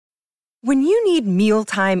When you need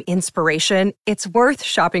mealtime inspiration, it's worth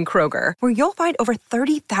shopping Kroger, where you'll find over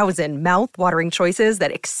 30,000 mouth-watering choices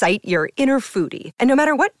that excite your inner foodie. And no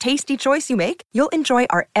matter what tasty choice you make, you'll enjoy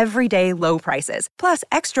our everyday low prices, plus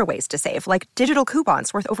extra ways to save, like digital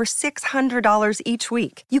coupons worth over $600 each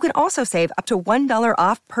week. You can also save up to $1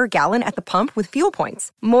 off per gallon at the pump with fuel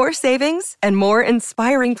points. More savings and more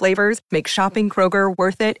inspiring flavors make shopping Kroger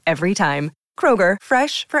worth it every time. Kroger,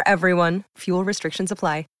 fresh for everyone. Fuel restrictions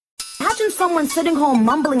apply. Imagine someone sitting home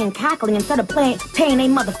mumbling and cackling instead of paying a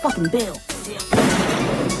motherfucking bill.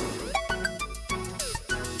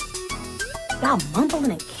 Y'all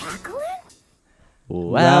mumbling and cackling?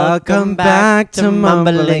 Welcome back to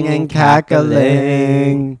Mumbling and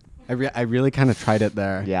Cackling. I really kind of tried it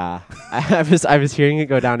there. Yeah, I was hearing it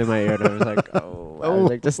go down in my ear, and I was like, oh, I was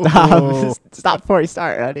like, just stop, just stop before we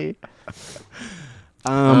start, ready?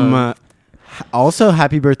 Also,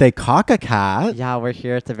 happy birthday, Kaka Cat. Yeah, we're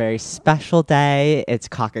here. It's a very special day. It's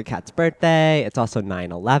Kaka Cat's birthday. It's also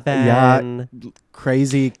 9/11. Yeah,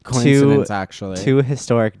 crazy coincidence, actually. Two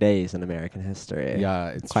historic days in American history. Yeah,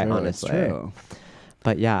 it's quite true, honestly. It's true.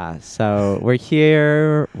 But yeah, so we're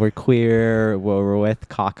here. We're queer. We're with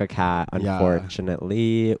Kaka Cat.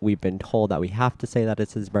 Unfortunately, we've been told that we have to say that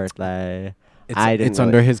it's his birthday. It's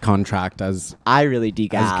under his contract as I really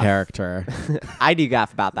degaff as character. I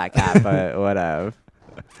degaff about that cat, but whatever.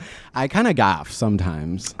 I kind of gaff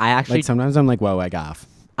sometimes. Sometimes I'm like, whoa, I gaff.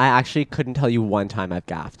 I actually couldn't tell you one time I've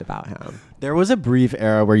gaffed about him. There was a brief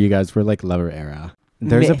era where you guys were like lover era.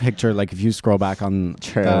 There's a picture, like if you scroll back on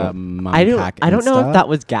the I don't know if that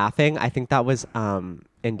was gaffing. I think that was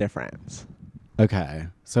indifference. Okay.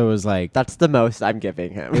 So it was like... That's the most I'm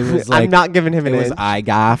giving him. It was like, I'm not giving him an inch. It was I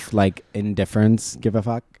gaff, like indifference, give a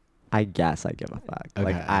fuck? I guess I give a fuck. Okay.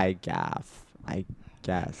 Like I gaff. I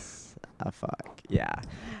guess a fuck. Yeah.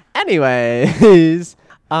 Anyways,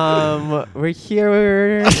 we're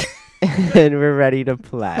here and we're ready to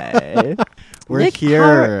play. We're Nick,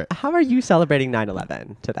 here. How are you celebrating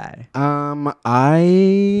 9/11 today? I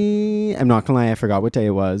am not gonna lie, I forgot what day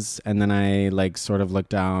it was, and then I like sort of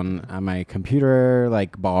looked down at my computer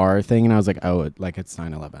like bar thing, and I was like, oh, it's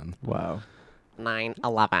 9/11. Whoa.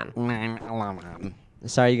 9/11. 9/11.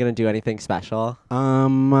 So are you gonna do anything special?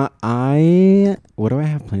 What do I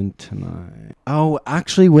have planned tonight? Oh,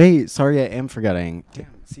 actually, wait. Sorry, I am forgetting. Damn.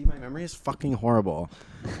 See, my memory is fucking horrible.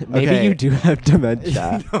 Maybe you do have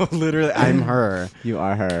dementia. No, literally, I'm her. You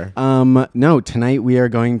are her. No, tonight we are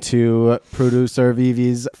going to producer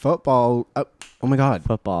Vivi's football. Oh my God.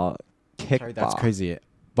 Football. Kickball. Sorry, that's crazy.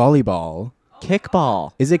 Volleyball.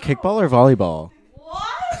 Kickball. Is it kickball or volleyball?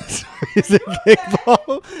 What? Sorry, is it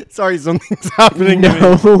kickball? Sorry, something's happening.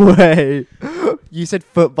 No way. You said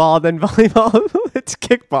football, then volleyball. It's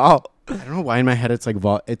kickball. I don't know why in my head it's like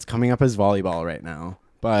it's coming up as volleyball right now.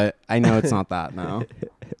 But I know it's not that now.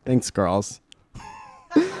 Thanks, girls.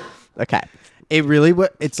 Okay. It really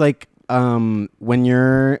it's like when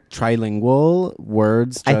you're trilingual,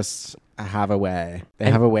 words just have a way.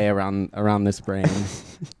 They have a way around this brain.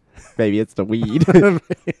 Maybe it's the weed.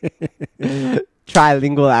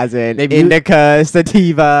 Trilingual as in indica,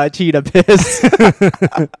 sativa, cheetah piss.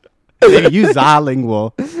 Maybe you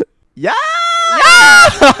zalingual. Yeah!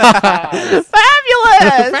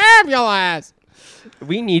 Fabulous! Fabulous!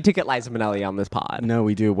 We need to get Liza Minnelli on this pod. No,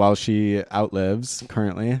 we do. While she outlives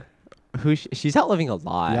currently. She's outliving a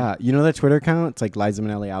lot. Yeah. You know that Twitter account? It's like Liza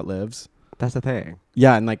Minnelli outlives. That's the thing.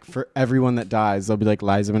 Yeah. And like for everyone that dies, they'll be like,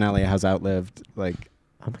 Liza Minnelli has outlived. Like,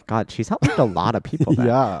 oh my God. She's outlived a lot of people.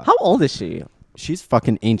 Yeah. How old is she? She's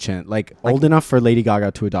fucking ancient. Like old enough for Lady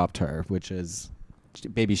Gaga to adopt her, which is,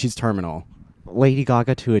 baby, she's terminal. Lady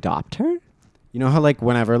Gaga to adopt her? You know how like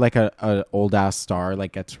whenever like a old ass star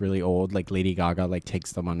like gets really old, like Lady Gaga like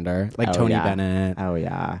takes them under, like Tony Bennett. Oh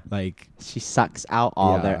yeah, like she sucks out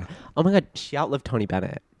all their. Oh my God, she outlived Tony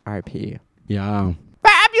Bennett. R.I.P. Yeah.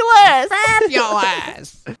 Fabulous,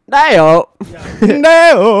 fabulous. No,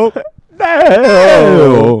 no,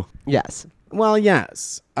 no. Yes. Well,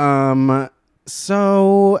 yes.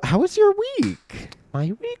 So how was your week?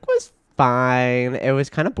 My week was fine. It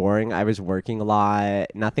was kind of boring. I was working a lot.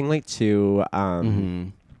 Nothing like too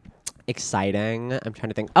exciting. I'm trying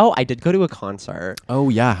to think. Oh, I did go to a concert. Oh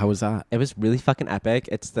yeah, how was that? It was really fucking epic.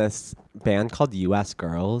 It's this band called US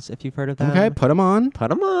Girls, if you've heard of them. Okay, put them on. Put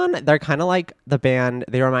them on. They're kind of like the band.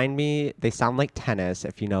 They remind me. They sound like Tennis,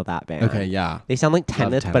 if you know that band. Okay, yeah. They sound like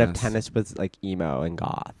Tennis, but if Tennis was like emo and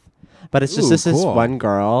goth. But it's just this one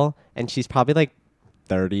girl, and she's probably like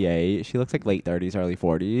 38. She looks like late 30s, early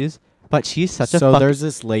 40s. But she's such a there's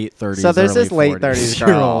this late 30s. So there's this late 30s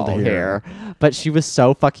girl here. But she was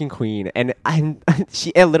so fucking queen. And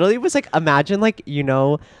it literally was like, imagine like, you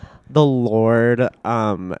know, the Lord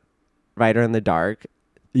Rider in the Dark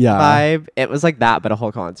vibe. It was like that, but a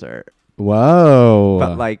whole concert. Whoa.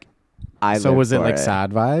 But like, so was it like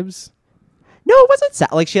sad vibes? No, it wasn't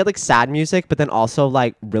sad. Like she had like sad music, but then also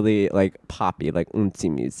like really like poppy, like oomtsy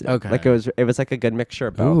music. Okay. Like it was like a good mixture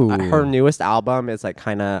of both. Her newest album is like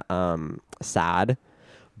kind of sad,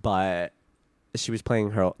 but she was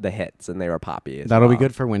playing the hits and they were poppy. That'll be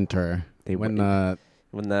good for winter. When the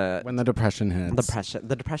depression hits.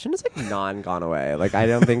 The depression is like gone away. Like I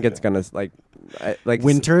don't think it's gonna like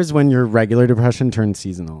winter is when your regular depression turns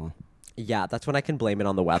seasonal. Yeah, that's when I can blame it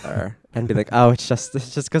on the weather and be like, oh, it's just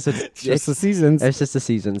because it's just the seasons. It's just the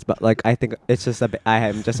seasons. But like, I think it's just I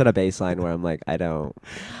am just at a baseline where I'm like, I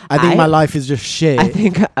think my life is just shit.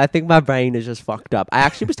 I think my brain is just fucked up. I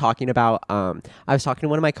actually was talking about I was talking to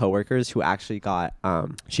one of my coworkers who actually got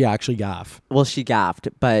she actually gaffed. Well, she gaffed,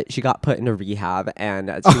 but she got put into rehab,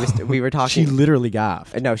 and we were talking. She literally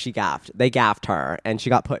gaffed. No, she gaffed. They gaffed her, and she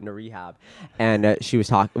got put into rehab, and she was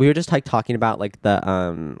talking. We were just like talking about like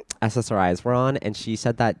the SSRIs were on, and she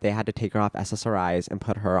said that they had to take her off SSRIs and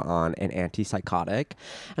put her on an antipsychotic.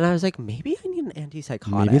 And I was like, maybe I need an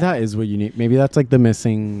antipsychotic. Maybe that is what you need. Maybe that's like the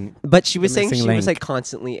missing. But she was saying she link. was like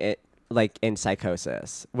constantly in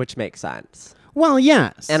psychosis, which makes sense. Well,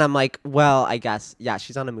 yes. And I'm like, well, I guess, yeah,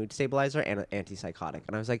 she's on a mood stabilizer and an antipsychotic.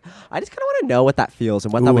 And I was like, I just kind of want to know what that feels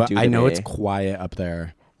and what that would do to me. I know it's quiet up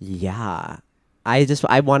there. Yeah.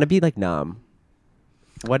 I want to be like numb.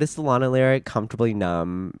 What is the Lana lyric? Comfortably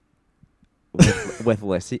numb with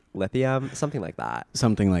lithium? Something like that.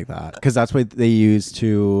 Something like that. Because that's what they used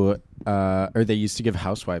to, or they used to give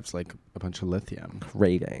housewives like a bunch of lithium.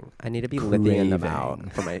 Craving. I need to be lithium them out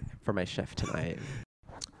for my shift tonight.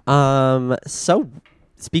 So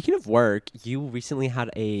speaking of work, you recently had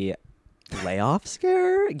a layoff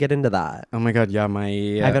scare. Get into that. Oh my God. Yeah.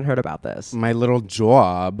 I haven't heard about this. My little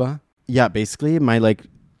job. Yeah. Basically my like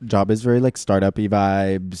job is very like startup-y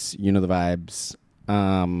vibes. You know the vibes.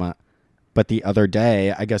 But the other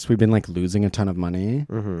day, I guess we've been like losing a ton of money,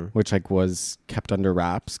 which like was kept under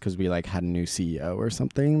wraps because we like had a new CEO or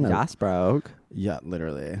something. Yes, broke. Yeah,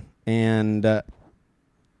 literally. And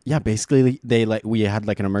yeah, basically we had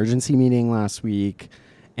like an emergency meeting last week,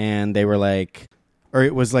 and they were like, or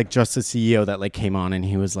it was like just the CEO that like came on, and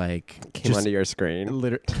he was like came onto your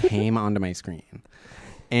screen, came onto my screen,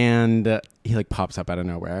 and he like pops up out of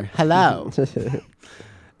nowhere. Hello.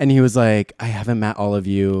 And he was like, I haven't met all of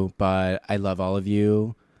you, but I love all of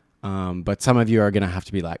you. But some of you are going to have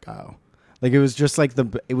to be let go. Like, it was just like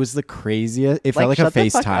it was the craziest. It felt like a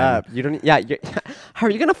FaceTime. You don't, yeah. How are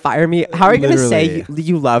you going to fire me? How are you going to say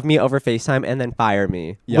you love me over FaceTime and then fire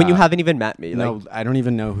me when you haven't even met me? No, like, I don't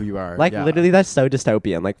even know who you are. Like, literally, that's so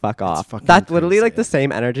dystopian. Like, fuck off. That's literally like the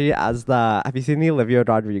same energy as have you seen the Olivia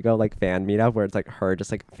Rodrigo like fan meetup where it's like her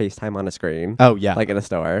just like FaceTime on a screen? Oh, yeah. Like in a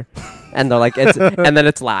store. And they're like, and then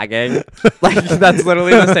it's lagging. Like, that's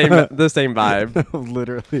literally the same vibe.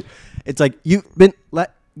 Literally. It's like, you've been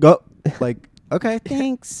let go. Like, okay,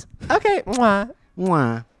 thanks. Okay, mwah.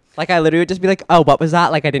 Mwah. Like, I literally would just be like, oh, what was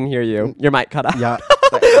that? Like, I didn't hear you. Your mic cut out. Yeah.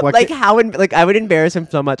 Like, I would embarrass him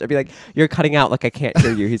so much. I'd be like, you're cutting out. Like, I can't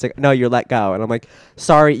hear you. He's like, no, you're let go. And I'm like,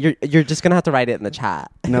 sorry, you're just going to have to write it in the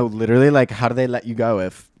chat. No, literally, like, how do they let you go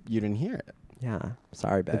if you didn't hear it? Yeah.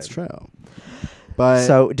 Sorry, babe. It's true. But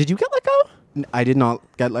so, did you get let go? I did not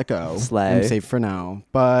get let go. Slay. I'm safe for now.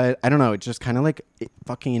 But I don't know. It just kind of like, it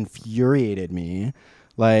fucking infuriated me.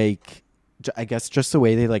 Like, I guess just the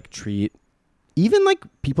way they like treat even like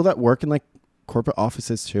people that work in like corporate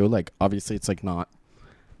offices too. Like, obviously it's like not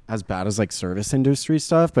as bad as like service industry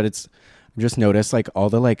stuff, but it's just noticed like all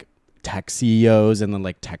the like tech CEOs and the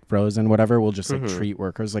like tech bros and whatever will just like treat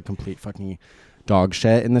workers like complete fucking dog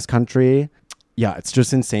shit in this country. Yeah, it's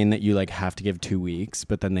just insane that you like have to give 2 weeks,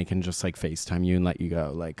 but then they can just like FaceTime you and let you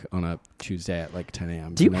go like on a Tuesday at like 10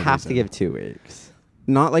 a.m. Do you have to give 2 weeks?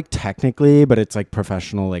 Not like technically, but it's like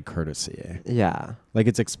professional like courtesy. Yeah. Like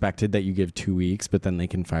it's expected that you give 2 weeks, but then they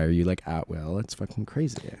can fire you like at will. It's fucking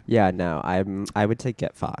crazy. Yeah, no, I would say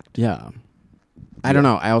get fucked. Yeah. I don't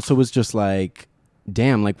know. I also was just like,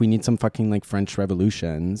 damn, like we need some fucking like French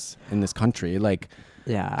revolutions in this country. Like,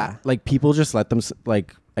 yeah. Like people just let them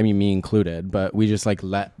like, I mean, me included, but we just like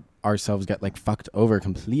let ourselves get like fucked over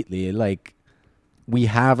completely. Like we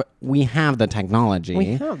have the technology. We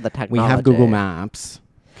have the technology. We have Google Maps.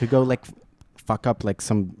 Could go like fuck up like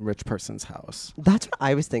some rich person's house. That's what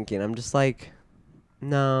I was thinking. I'm just like,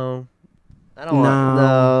 no. I don't want.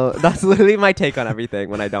 No. That's literally my take on everything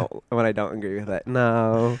when I don't agree with it.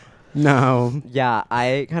 No. No. Yeah,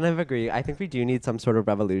 I kind of agree. I think we do need some sort of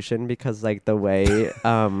revolution because like the way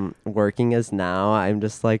working is now, I'm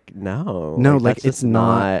just like, no. No, like like, that's it's just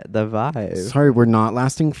not- the vibe. Sorry, we're not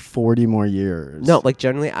lasting 40 more years. No, like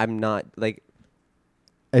generally I'm not like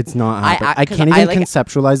It's not I- happening. I- I 'cause can't I, even like-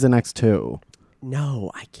 conceptualize the next 2.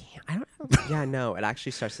 no, I can't. I don't yeah, no, it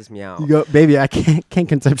actually stresses me out. You go, baby, I can't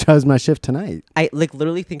conceptualize my shift tonight. I like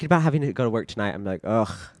literally thinking about having to go to work tonight. I'm like,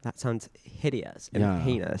 ugh, that sounds hideous and Yeah.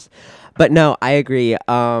 heinous. But no, I agree.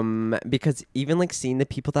 Because even like seeing the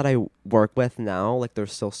people that I work with now, like they're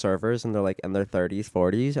still servers and they're like in their 30s,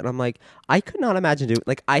 40s, and I'm like, I could not imagine doing.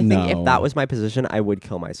 Like, I think if No. that was my position, I would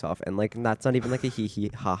kill myself. And like, that's not even like a hee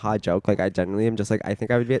hee ha ha joke. Like, I genuinely am just like, I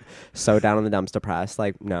think I would get so down in the dumps, depressed.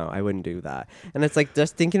 Like, no, I wouldn't do that. And it's like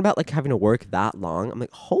just thinking about like having to work that long. I'm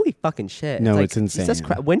like, holy fucking shit. No, like, it's insane. Jesus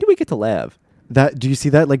Christ, when do we get to live? Do you see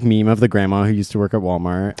that like meme of the grandma who used to work at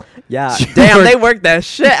Walmart? Yeah. She Damn, worked- they worked the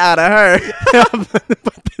shit out of her.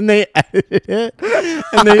 But then they edited it,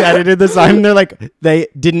 and they edited the sign. And they're like, they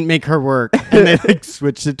didn't make her work, and they like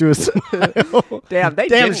switched it to a smile. Damn, they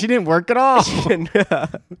Damn, didn't- she didn't work at all.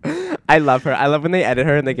 I love her. I love when they edit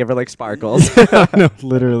her and they give her like sparkles. No,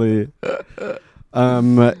 literally.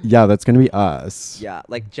 Yeah, that's gonna be us. Yeah,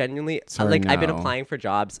 like genuinely, Sorry, like I've been no. applying for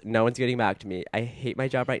jobs. No one's getting back to me. I hate my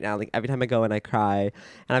job right now. Like every time I go and I cry, and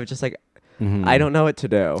I'm just like, I don't know what to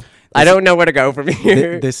do. I don't know where to go from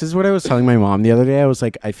here. This is what I was telling my mom the other day. I was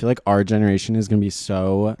like, I feel like our generation is gonna be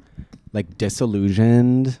so like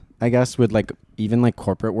disillusioned, I guess, with like even like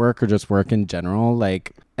corporate work or just work in general.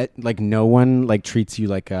 Like no one like treats you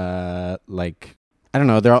like like I don't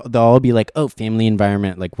know. They'll all be like, oh, family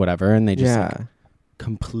environment, like whatever, and they just like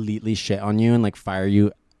completely shit on you and like fire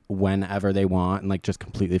you whenever they want and like just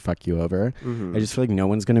completely fuck you over. I just feel like no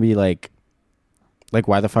one's gonna be like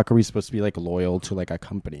why the fuck are we supposed to be like loyal to like a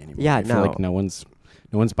company anymore? Yeah, I feel no. like no one's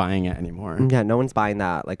buying it anymore. Yeah, no one's buying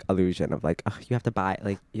that like illusion of like, you have to buy,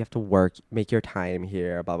 like you have to work, make your time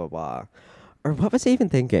here, blah blah blah. Or what was I even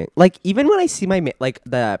thinking? Like even when I see my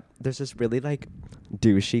there's this really like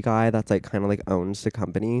douchey guy that's like kind of like owns the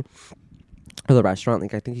company or the restaurant.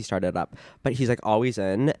 Like I think he started it up, but he's like always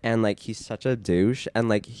in, and like he's such a douche, and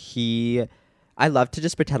like I love to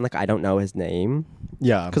just pretend like I don't know his name.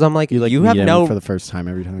 Yeah, Because I'm like, you you have meet him no for the first time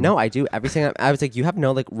every time. No, I do everything. I was like, you have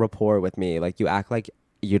no like rapport with me. Like you act like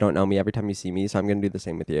you don't know me every time you see me, so I'm gonna do the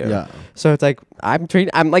same with you. Yeah. So it's like I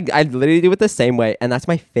literally do it the same way, and that's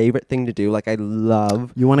my favorite thing to do. Like I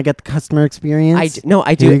love. You want to get the customer experience?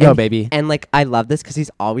 I do. Here you go, and, baby. And like I love this because he's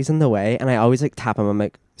always in the way, and I always like tap him. I'm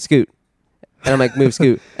like, scoot. And I'm like, move,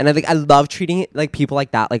 scoot. And I love treating it like people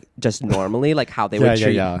like that, like just normally, like how they would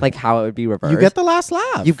treat, like how it would be reversed. You get the last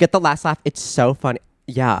laugh. You get the last laugh. It's so funny.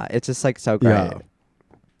 Yeah, it's just like so great. Yeah.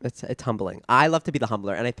 It's humbling. I love to be the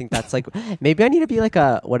humbler, and I think that's like maybe I need to be like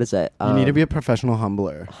a what is it? You need to be a professional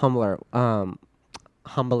humbler. humbler,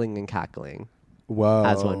 humbling and cackling, Whoa.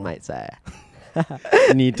 as one might say.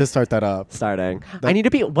 Need to start that up. Starting. I need to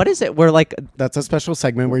be. What is it? We're like That's a special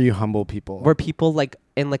segment where you humble people. where people like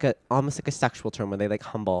in like a almost like a sexual term where they like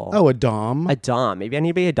humble. Oh, a dom? A dom. Maybe I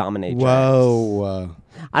need to be a dominatrix. Whoa.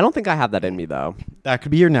 I don't think I have that in me though. That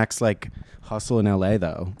could be your next like hustle in LA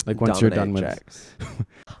though. Like once you're done with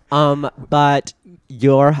Dominatrix. But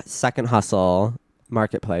your second hustle,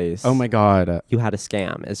 Marketplace. Oh my god. You had a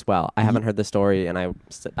scam as well. I haven't heard the story, and I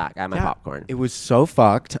sit back. I have my popcorn. It was so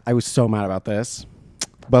fucked. I was so mad about this.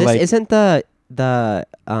 But This like isn't the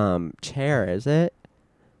chair, is it?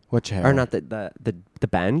 what chair? Or not the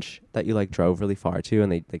bench that you like drove really far to,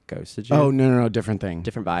 and they like ghosted you. Oh no, different thing.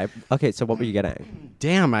 Different vibe. Okay, so what were you getting?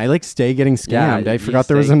 Damn, I like stay getting scammed. Yeah, I you forgot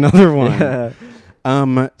there was stay- another one.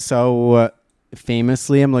 Yeah. So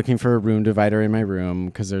famously, I'm looking for a room divider in my room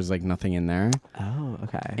because there's like nothing in there. Oh,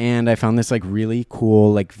 okay. And I found this like really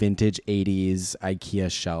cool like vintage 80s IKEA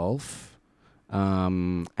shelf.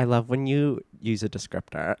 I love when you use a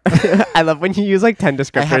descriptor. I love when you use like 10 I have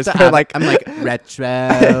descriptors to for add, like I'm like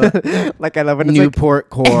retro, like I love when it's Newport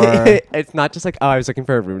core. It's not just like, oh, I was looking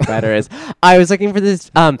for a room divider. Is I was looking for this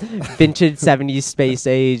vintage 70s space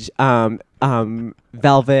age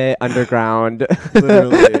velvet underground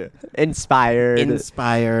Literally.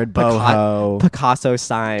 inspired boho. Picasso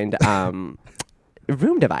signed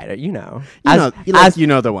room divider, you know. You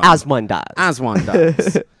know the one. As one does. As one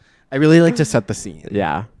does. I really like to set the scene.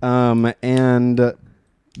 Yeah. And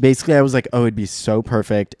basically I was like, oh, it'd be so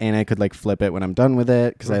perfect, and I could like flip it when I'm done with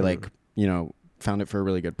it because I like, found it for a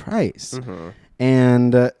really good price.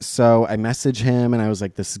 And so I message him, and I was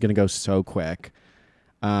like, this is gonna go so quick.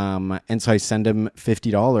 And so I send him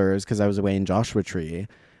 $50 because I was away in Joshua Tree.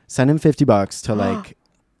 Send him $50 to like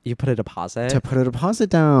You put a deposit? to put a deposit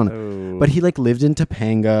down. Oh. But he like lived in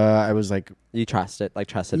Topanga. I was like, You trusted yeah,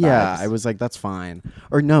 vibes. I was like, that's fine.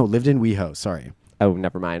 Or no, lived in WeHo. Sorry. Oh,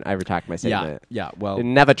 never mind. I retract my statement. Yeah. Well, You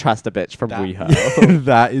never trust a bitch from WeHo.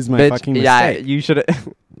 that is my Bitch, fucking mistake. yeah, you should.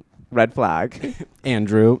 Red flag.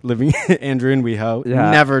 Andrew Andrew in WeHo. Yeah.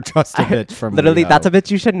 Never trust a bitch from Literally, WeHo. that's a bitch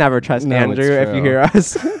you should never trust, No, Andrew. it's If you true. hear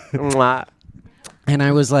us. Mwah. And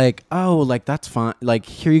I was like, oh, like that's fine. Like,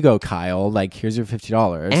 here you go, Kyle. Like, here's your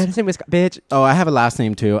 $50. And his name was bitch. Oh, I have a last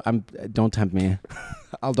name too. Don't tempt me.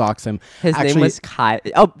 I'll dox him. His name Actually, was Kyle.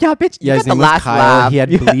 Oh yeah, bitch. yeah, You his got name the was last Kyle. laugh. He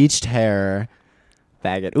had Yeah. bleached hair.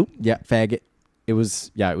 Faggot. Oop. Yeah, faggot. It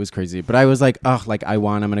was crazy. But I was like, oh, like I'm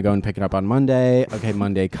gonna go and pick it up on Monday. Okay,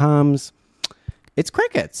 Monday comes. It's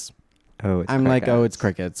crickets. Oh, it's I'm like, oh, it's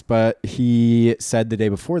crickets. But he said the day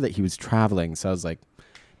before that he was traveling. So I was like,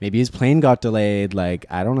 maybe his plane got delayed. Like,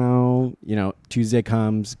 I don't know. You know, Tuesday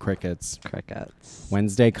comes, crickets. crickets.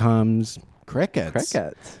 Wednesday comes, crickets.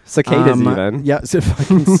 Crickets. Cicadas even. Yeah, so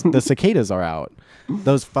fucking the cicadas are out.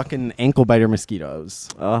 Those fucking ankle biter mosquitoes.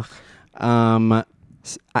 Ugh.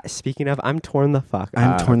 Speaking of, I'm torn the fuck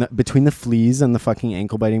I'm up. torn between the fleas and the fucking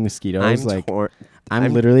ankle biting mosquitoes. I'm like, torn.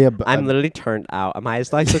 I'm literally I'm literally turned out. My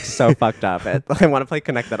eyes like look so fucked up. I want to play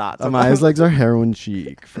connect the dots. my eyes legs are heroin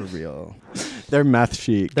chic for real. They're meth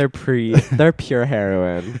chic. They're pure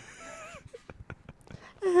heroin.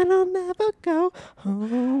 And I'll never go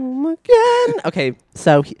home again. Okay,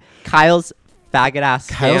 so Kyle's faggot ass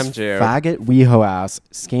Kyle's scammed you. faggot WeHo ass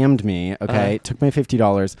scammed me. Okay, took my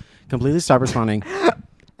 $50, completely stopped responding,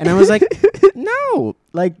 and I was like, no,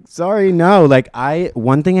 like, sorry, no, like,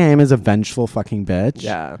 one thing I am is a vengeful fucking bitch.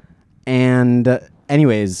 Yeah. And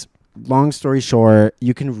anyways, long story short,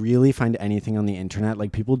 you can really find anything on the internet.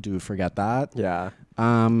 Like, people do forget that. Yeah.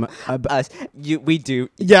 We do.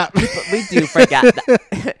 Yeah. We do forget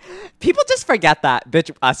that. People just forget that, bitch,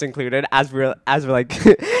 us included, as we're like,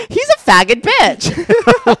 he's a faggot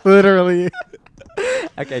bitch. Literally.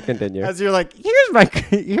 Okay, continue. As you're like,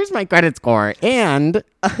 here's my credit score and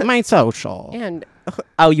my social. And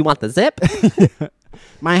you want the zip?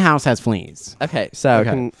 My house has fleas. Okay, so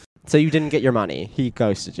Okay. so you didn't get your money. He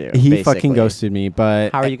ghosted you. He basically. fucking ghosted me,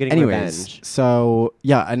 but How are you getting anyways, revenge? So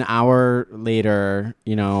yeah, an hour later,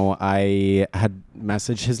 I had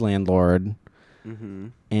messaged his landlord,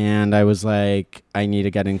 and I was like, I need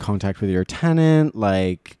to get in contact with your tenant,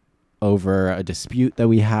 like, over a dispute that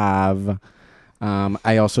we have.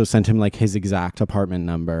 I also sent him like his exact apartment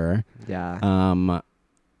number. Yeah.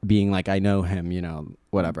 Being like, I know him,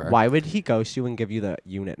 whatever. Why would he ghost you and give you the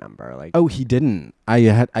unit number? Like, Oh, he didn't.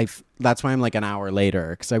 That's why I'm like an hour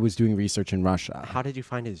later, because I was doing research in Russia. how did you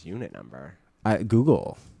find his unit number?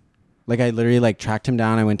 Google. Like, I literally like tracked him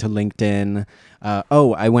down. I went to LinkedIn.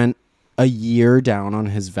 I went a year down on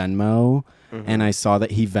his Venmo, and I saw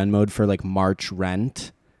that he Venmo'd for like March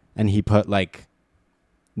rent, and he put like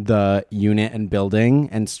the unit and building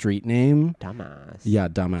and street name. Dumbass. Yeah,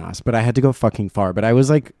 dumbass. But I had to go fucking far. But I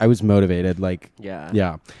was motivated. Like,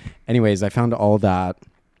 Yeah. Anyways, I found all that.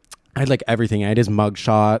 I had like everything. I had his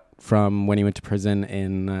mugshot from when he went to prison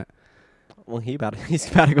in. Well, he's about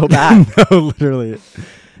to go back. No, literally.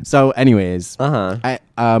 So, anyways, Uh-huh.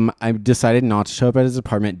 I decided not to show up at his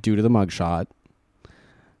apartment due to the mugshot.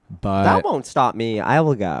 But That won't stop me. I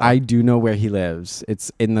will go. I do know where he lives.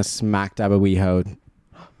 It's in the smack dab of WeHo.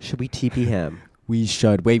 Should we TP him? We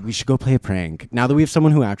should. Wait, we should go play a prank. Now that we have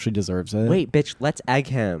someone who actually deserves it. Wait, bitch, let's egg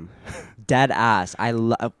him. Dead ass. I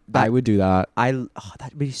love that. I would do that.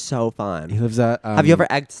 That'd be so fun. He lives at. Have you ever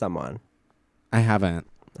egged someone? I haven't.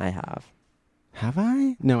 I have. Have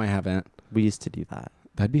I? No, I haven't. We used to do that.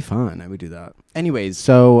 That'd be fun. I would do that. Anyways,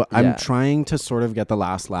 so Yeah. I'm trying to sort of get the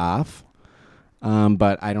last laugh.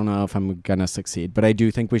 But I don't know if I'm gonna succeed. But I do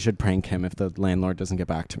think we should prank him if the landlord doesn't get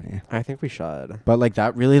back to me. I think we should. But like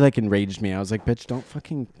that really like enraged me. I was like, bitch, don't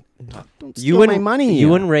steal my money.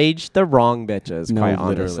 You enraged the wrong bitches, No, quite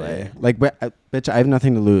literally. honestly. Like, bitch, I have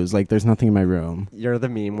nothing to lose. Like, there's nothing in my room. You're the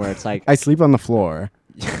meme where it's like I sleep on the floor.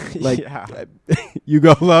 Like, yeah. You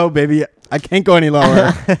go low, baby. I can't go any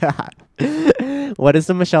lower. What is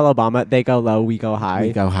the Michelle Obama? They go low, we go high.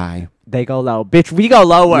 We go high. They go low. Bitch, we go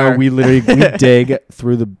lower. No, we literally we dig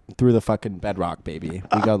through the fucking bedrock, baby.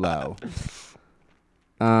 We go low.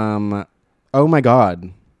 Oh my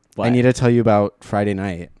God. What? I need to tell you about Friday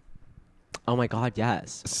night. Oh my God,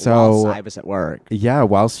 yes. So- Whilst I was at work. Yeah,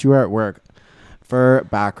 whilst you were at work. For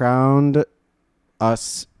background,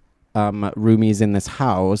 us roomies in this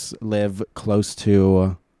house live close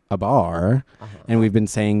to a bar, and we've been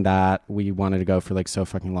saying that we wanted to go for like so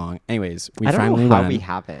fucking long. Anyways, we I don't finally know how went. we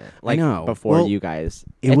haven't. Like know. before Well, you guys.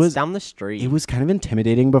 it It's was- down the street. It was kind of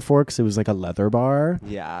intimidating before because it was like a leather bar.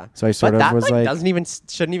 Yeah. So I sort but of that, was like- doesn't even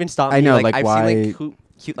shouldn't even stop me. I know, Like, like, I've why- seen like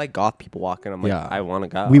cute like goth people walking. I'm like, Yeah. I want to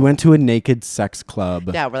go. We went to a naked sex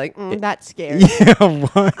club. Yeah, we're like, that's scary. Yeah,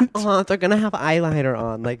 what? Oh, they're gonna have eyeliner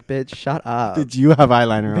on. Like, bitch, shut up. Did you have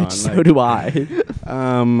eyeliner on? Bitch, so Like, do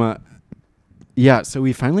I. Yeah, so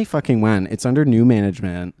we finally fucking went. It's under new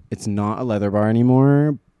management. It's not a leather bar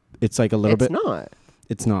anymore. It's like a little It's bit. not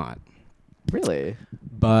It's not. really.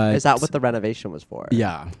 But Is that what the renovation was for?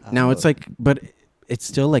 Yeah. Now it's Oh. like, but it's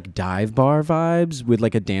still like dive bar vibes with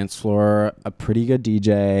like a dance floor, a pretty good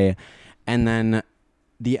DJ, and then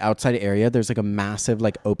the outside area. There's like a massive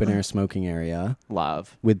like open air smoking area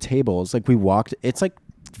Love. with tables. Like we walked. It's like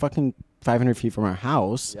fucking 500 feet from our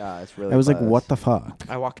house. Yeah, it's really. I was like, close. what the fuck?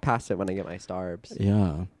 I walked past it when I get my Starbs.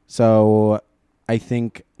 Yeah. So I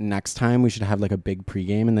think next time we should have like a big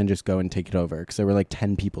pregame and then just go and take it over because there were like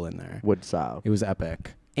 10 people in there. Would so. It was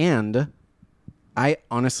epic. And I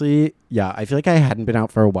honestly, yeah, I feel like I hadn't been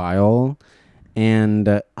out for a while.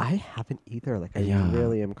 And I haven't either. Like, I Yeah.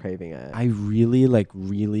 really am craving it. I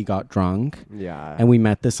really got drunk. yeah. And we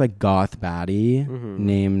met this like goth baddie Mhm.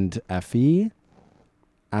 named Effie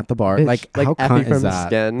at the bar. Bitch, Like like how Effie cunt from is that?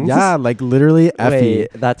 Skins? Yeah, like literally Effie. Wait,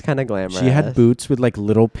 that's kind of glamorous. She had boots with like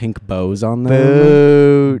little pink bows on them.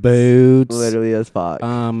 Boots. Boots. Literally as fuck.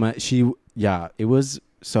 It was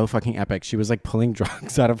so fucking epic. She was like pulling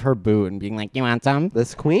drugs out of her boot and being like, "You want some?"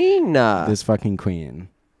 This queen. This fucking queen.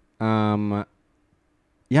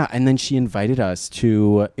 Yeah, and then she invited us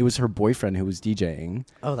to. It was her boyfriend who was DJing,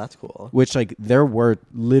 Oh, that's cool. which like there were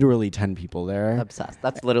literally 10 people there. Obsessed.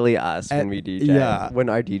 That's literally us when we DJ. yeah. When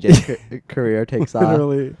our DJ career takes off.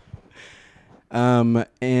 Literally.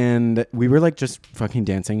 And we were like just fucking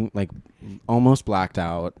dancing, like almost blacked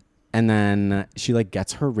out. And then she like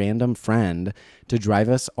gets her random friend to drive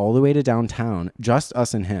us all the way to downtown, just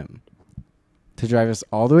us and him, to drive us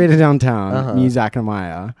all the way to downtown, me, Zach, and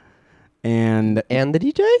Maya. And And the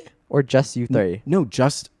DJ? Or just you three? no,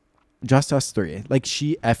 just us three. Like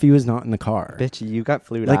Effie was not in the car. Bitch, you got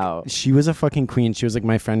flued Like out. she was a fucking queen. She was like,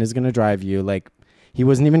 my friend is gonna drive you. Like he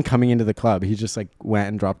wasn't even coming into the club. He just like went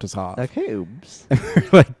and dropped us off. Okay, oops.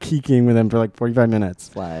 Like keeking with him for like 45 minutes.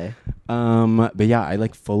 Slay. But yeah, I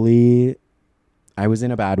like fully. I was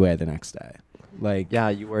in a bad way the next day. Like Yeah,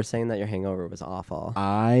 you were saying that your hangover was awful.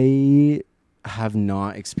 I have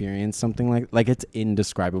not experienced something like it's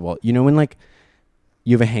indescribable. You know when like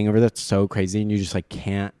you have a hangover that's so crazy and you just like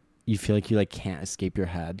can't. You feel like you like can't escape your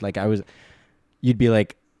head. Like you'd be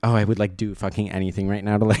like, oh, I would like do fucking anything right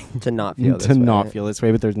now to like To not feel this to way. not feel this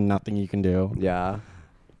way, but there's nothing you can do. Yeah.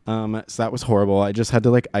 So that was horrible. I just had to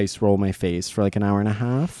like ice roll my face for like an hour and a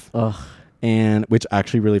half. Ugh. And which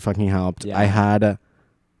actually really fucking helped. Yeah. I had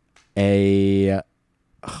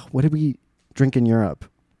what did we drink in Europe?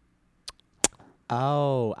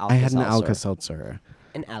 Oh, I had an Alka-Seltzer.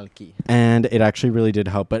 An Alki. And it actually really did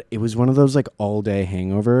help. But it was one of those like all day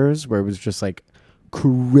hangovers where it was just like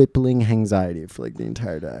crippling anxiety for like the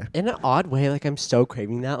entire day. In an odd way, like I'm so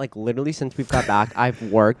craving that. Like literally since we've got back, I've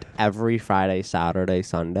worked every Friday, Saturday,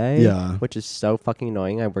 Sunday. Yeah. Which is so fucking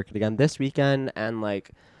annoying. I worked it again this weekend and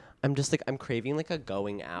like I'm just like I'm craving like a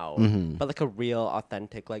going out. Mhm. But like a real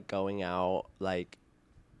authentic like going out like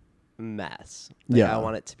mess. Like, Yeah. I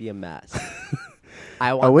want it to be a mess.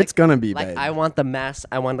 I want It's gonna be, like babe. I want the mess.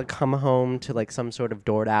 I want to come home to like some sort of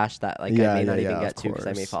DoorDash that like Yeah, I may not yeah, even yeah, get of to because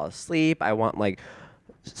I may course. fall asleep. I want like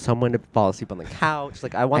someone to fall asleep on the couch.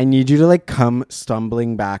 Like I want I need you to like come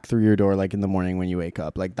stumbling back through your door like in the morning when you wake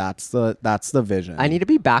up. Like that's the vision. I need to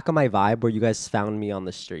be back on my vibe where you guys found me on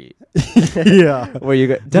the street. Yeah. Where you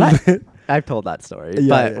did I? I've told that story, Yeah,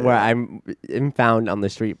 but yeah, where yeah. I'm found on the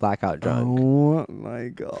street, blackout drunk. Oh my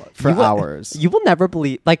god. For You will- hours. You will never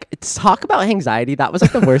believe. Like talk about anxiety. That was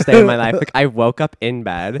like the worst day of my life. Like I woke up in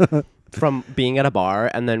bed from being at a bar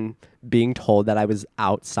and then being told that I was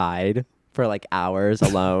outside for like hours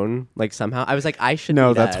alone. Like somehow I was like I should.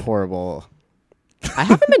 No, be that's dead. horrible. I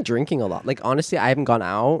haven't been drinking a lot. Like honestly, I haven't gone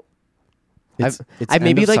out. It's I've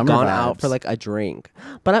maybe end of like summer gone out vibes. for like a drink,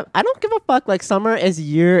 but I don't give a fuck. Like summer is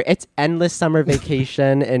it's endless summer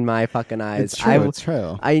vacation in my fucking eyes. It's true. It's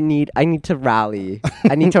true. I need to rally.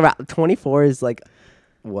 I need to 24 is like,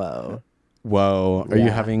 whoa. Whoa. Are you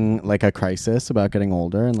Yeah. having like a crisis about getting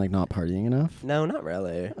older and like not partying enough? No, not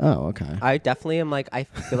really. Oh, okay. I definitely am like I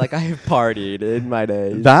feel like I've partied in my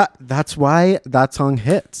days. That's why that song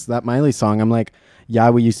hits. That Miley song. I'm like,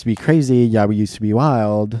 yeah, we used to be crazy. Yeah, we used to be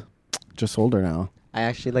wild. Just older now. I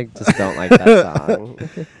actually like just don't like that song.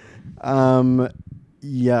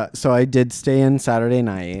 Yeah, so I did stay in Saturday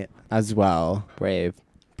night as well. Brave.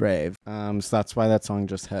 Brave. So that's why that song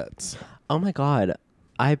just hits. Oh my God.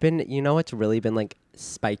 You know what's really been like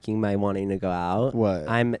spiking my wanting to go out? What?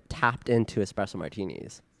 I'm tapped into espresso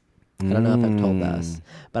martinis. I don't know if I've told this,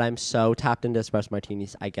 but I'm so tapped into espresso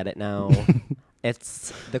martinis. I get it now.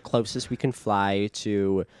 It's the closest we can fly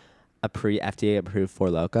to a pre-FDA approved Four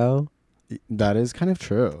Loko. That is kind of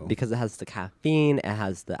true. Because it has the caffeine, it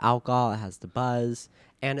has the alcohol, it has the buzz,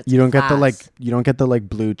 and it's You don't get fast. the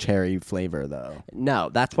blue cherry flavor though. No,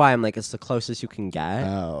 that's why I'm like it's the closest you can get.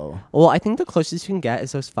 Oh. Well, I think the closest you can get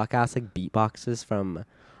is those fuck ass like beatboxes from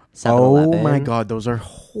 7-Eleven. Oh my God, those are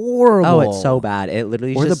horrible. Oh, it's so bad. It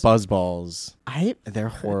literally Or just the buzz balls. I They're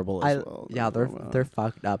horrible as well. yeah, they're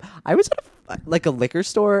fucked up. I was at like a liquor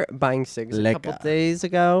store buying cigs a couple Liquor. days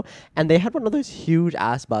ago, and they had one of those huge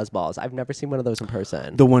ass buzz balls. I've never seen one of those in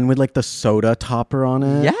person. The one with like the soda topper on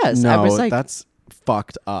it. Yes, no, I was like- that's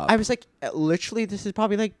fucked up. I was like, literally, this is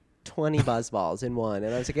probably like 20 buzz balls in one,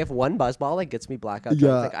 and I was like, if one buzz ball like gets me blackout,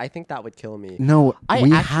 Yeah. like I think that would kill me. No, I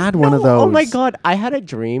we actually- had one of No, those. Oh my God, I had a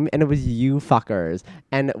dream, and it was you fuckers,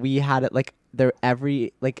 and we had it like there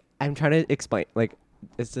every like I'm trying to explain like.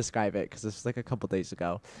 Let's describe it because this was like a couple days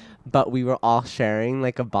ago, but we were all sharing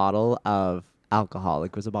like a bottle of alcohol. Like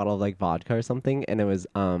it was a bottle of like vodka or something, and it was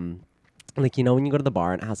like you know when you go to the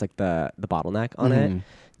bar and it has like the bottleneck on it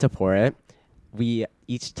to pour it. We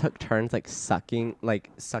each took turns like sucking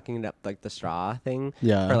it up like the straw thing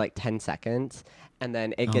Yeah. for like 10 seconds. And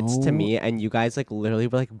then it gets to Oh. me, and you guys like literally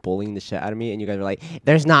were like bullying the shit out of me, and you guys were like,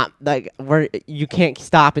 "There's not like you can't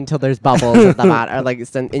stop until there's bubbles at the bottom." Or, like,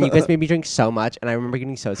 and you guys made me drink so much, and I remember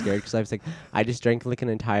getting so scared because I was like, I just drank like an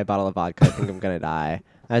entire bottle of vodka. I think I'm gonna die.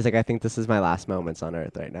 I was like, I think this is my last moments on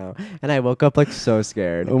earth right now, and I woke up like so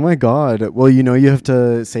scared. Oh my God. Well, you know you have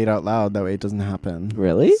to say it out loud. That way it doesn't happen.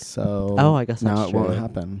 Really? So. Oh, I guess now that's it won't true.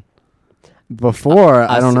 happen. Before,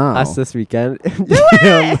 I don't know. Us this weekend.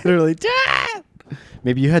 Yeah, literally.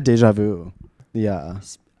 Maybe you had deja vu. Yeah.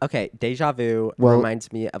 Okay, Deja Vu Well-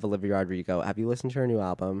 reminds me of Olivia Rodrigo. Have you listened to her new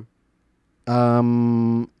album,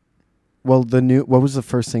 Well, what was the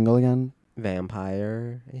first single again?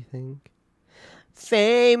 Vampire? I think.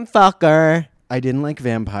 Fame fucker. I didn't like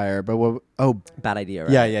Vampire, but what? Oh, Bad idea,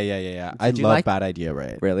 right? yeah. I Did you love like- Bad Idea,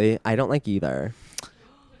 right? Really? I don't like either.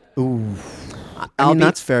 Ooh. I I'll mean, be-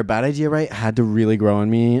 that's fair. Bad Idea, right? Had to really grow on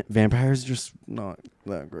me. Vampire's just not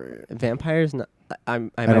that great. Vampires. I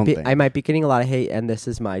don't think. might be getting a lot of hate, and this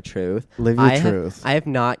is my truth. Live your truth. I have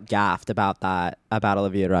not gaffed about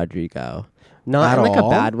Olivia Rodrigo. Not At in like all?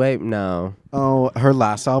 a bad way. No, Oh, her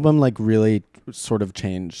last album like really sort of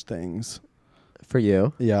changed things. for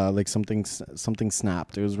you, Yeah, like something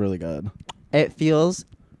snapped. It was really good. it feels.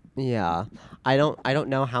 Yeah, I don't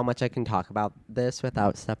know how much I can talk about this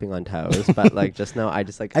without stepping on toes, but like just know I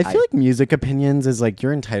just like I feel like music opinions is like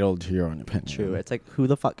you're entitled to your own opinion. true. It's like who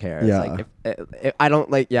the fuck cares? Yeah. Like if I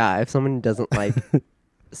don't like if someone doesn't like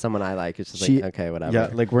someone I like, it's just She- like okay, whatever. Yeah,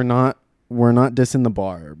 like we're not dissing the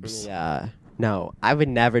Barbs. Yeah. No, I would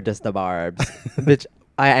never diss the Barbs. Bitch,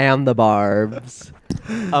 I am the Barbs.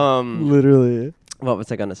 Literally. What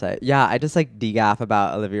was I gonna say? Yeah, I just like degaff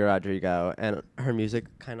about Olivia Rodrigo, and her music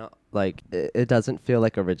kind of like it doesn't feel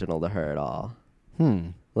like original to her at all.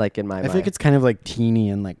 Like in my I mind. feel like it's kind of like teeny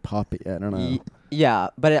and like poppy. I don't know. Yeah,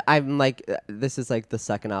 but I'm like, this is like the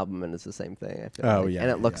second album, and it's the same thing. I feel Oh, like. yeah,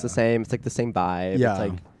 and it looks the yeah. same. It's like the same vibe. Yeah. It's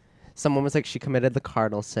like someone was like, she committed the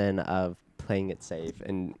cardinal sin of playing it safe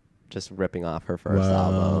and just ripping off her first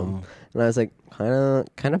album. And I was like,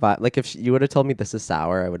 kind of like if you would have told me this is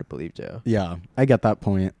sour, I would have believed you. Yeah, I get that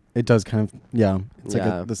point. It does kind of, yeah. It's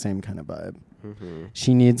Yeah. like the same kind of vibe.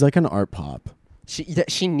 She needs like an art pop.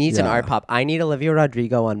 She needs an Yeah. art pop. I need Olivia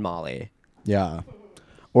Rodrigo on Molly. Yeah.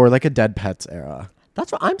 Or like a Dead Pets era.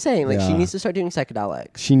 That's what I'm saying. Like she Yeah. needs to start doing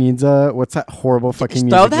psychedelics. She needs what's that horrible fucking Just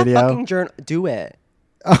throw music that video? fucking journal. Do it.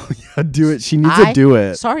 Oh yeah, do it. She needs to do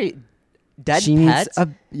it. Sorry, Dead She Pets.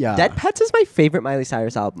 needs yeah. Dead Pets is my favorite Miley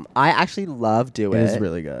Cyrus album. I actually love Do It It. is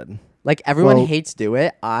really good. Like everyone Well- hates Do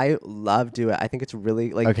It. I love Do It. I think it's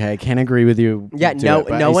really like Okay, I can't agree with you. yeah, Do no it,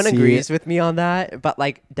 but no I one see agrees it. with me on that, but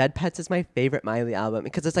like Dead Pets is my favorite Miley album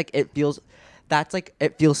because it's like it feels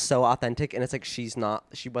it feels so authentic, and it's like she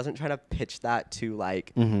wasn't trying to pitch that to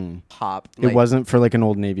like pop. It like, wasn't for like an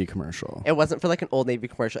Old Navy commercial. It wasn't for like an Old Navy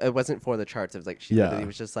commercial. It wasn't for the charts. It was like she Yeah. literally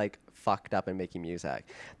was just like fucked up and making music.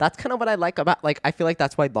 That's kind of what I like about like I feel like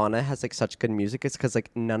that's why Lana has like such good music is because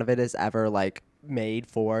like none of it is ever like made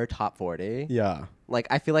for top 40. Yeah. Like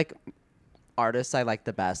I feel like artists I like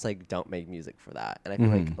the best like don't make music for that, and I feel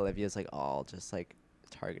like Olivia's like all just like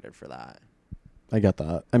targeted for that. I get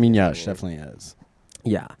that. I mean, yeah, she definitely is.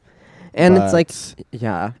 Yeah. And it's like, But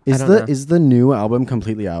yeah. is the new album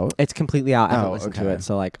completely out? It's completely out. I haven't Oh, listened to okay. it,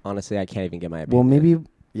 so like honestly, I can't even get my opinion. Well, maybe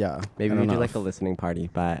yeah. maybe I we don't do know like a if- listening party,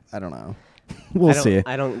 but I don't know. We'll I don't, see.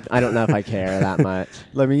 I don't know if I care that much.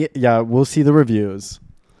 We'll see the reviews.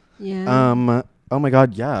 Yeah. Oh my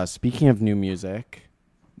god, yeah. Speaking of new music,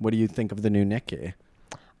 what do you think of the new Nicki?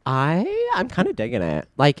 I'm kind of digging it.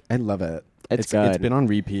 Like I love it. It's It's good. been on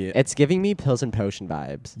repeat. it's giving me Pills and Potion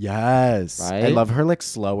vibes. Yes. I Right? love her like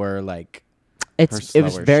slower like It was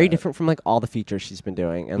slower very shit. different from like all the features she's been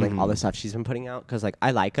doing and like all the Mhm. stuff she's been putting out because like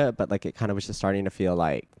I like it, but like it kind of was just starting to feel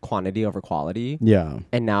like quantity over quality. yeah.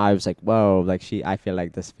 And now I was like, whoa, like I feel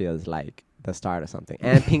like this feels like the start of something.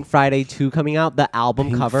 And Pink Friday 2 coming out, the album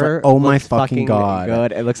Pink cover. Fri- oh my looks fucking God.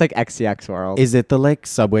 good. It looks like XCX World. Is it the like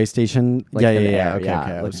subway station? Like yeah, in yeah, the yeah. air, Okay, okay.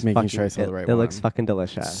 I It was looks making sure I fucking- saw the right It one. looks fucking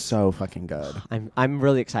delicious. So fucking good. I'm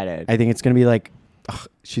really excited. I think it's gonna be like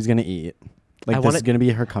she's gonna eat. Like I this want is it- gonna be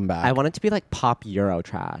her comeback. I want it to be like pop Euro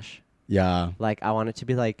trash. Yeah. Like I want it to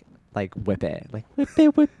be like whip it, like whip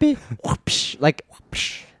it, whoopsh, like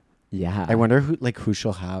whoopsh. Yeah. I wonder who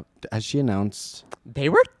she'll have. Has she announced? They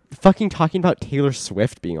were fucking talking about Taylor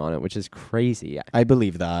Swift being on it, which is crazy. I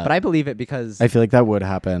believe that. But I believe it because I feel like that would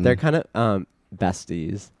happen. they're kind of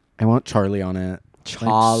besties. I want Charlie on it.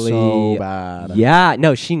 Charlie, Like, so bad. Yeah,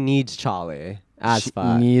 no, she needs Charlie as She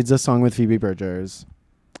fuck. needs a song with Phoebe Bridgers.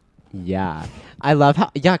 Yeah, I love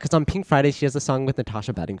how because on Pink Friday she has a song with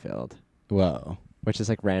Natasha Bedingfield, Whoa, which is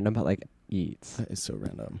like random but like eats. that is so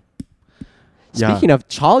random. Speaking of,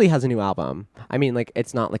 Charlie has a new album. I mean, like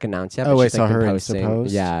it's not like announced yet. Oh, but I she's, saw like, been her posting. Insta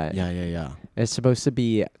post. Yeah, yeah. it's supposed to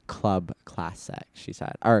be Club Classic. She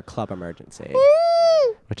said, or Club Emergency,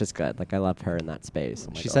 which is good. Like I love her in that space.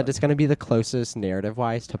 Oh my She said God. it's gonna be the closest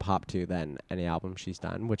narrative-wise to Pop 2 than any album she's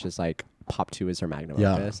done, which is like Pop 2 is her magnum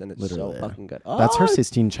Yeah, opus, and it's literally. so fucking good. That's her Oh,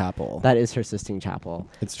 Sistine Chapel. That is her Sistine Chapel.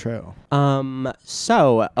 It's true.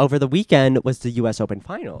 So over the weekend was the U.S. Open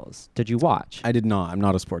Finals. Did you watch? I did not. I'm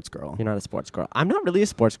not a sports girl. You're not a sports girl. I'm not really a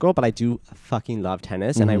sports girl, but I do fucking love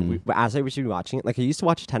tennis. And as I was watching it, like I used to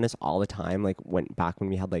watch tennis all the time. Like when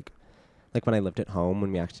we had like when I lived at home,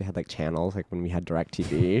 when we actually had like channels, like when we had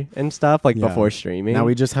DirecTV and stuff, like Yeah. before streaming. Now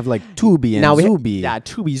we just have like Tubi and now we Zubi. yeah,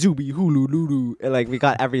 Tubi, Zubi, Hulu, Lulu, and like we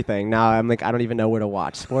got everything. Now I'm like I don't even know where to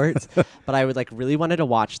watch sports, but I would like really wanted to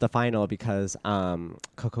watch the final because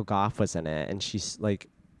Coco Gauff was in it, and she's like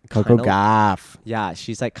Coco kinda- Gauff. Yeah,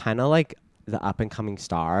 she's like kind of like the up and coming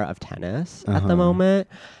star of tennis at Uh-huh. the moment,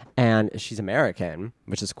 and she's American,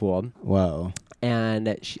 which is cool. Whoa. And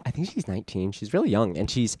I think she's 19. She's really young, and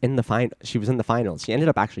she's in the final. She was in the finals. She ended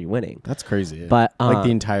up actually winning. That's crazy. But, like the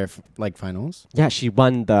entire finals. Yeah, she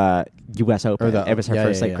won the U.S. Open. the- It was her yeah,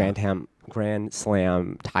 first yeah, like yeah. Grand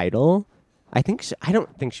Slam title. I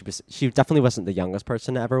don't think she was. She definitely wasn't the youngest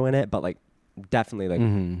person to ever win it, but like definitely like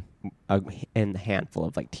in the handful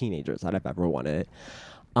of like teenagers that have ever won it.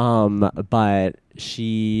 But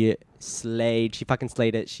she slayed. She fucking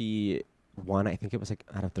slayed it. She won. I think it was like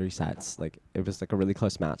out of 3 sets. Like it was like a really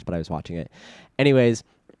close match, but I was watching it. Anyways,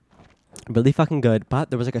 really fucking good. But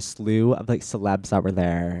there was like a slew of like celebs that were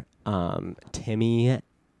there. Timmy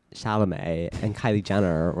Chalamet and Kylie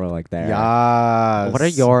Jenner were like there. Yes. What are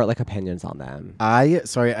your like opinions on them?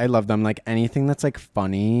 I love them. Like anything that's like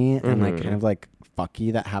funny and like Mhm. kind of like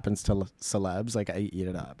fucky that happens to celebs, like I eat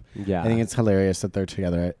it up. Yeah. I think it's hilarious that they're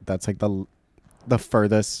together. That's like the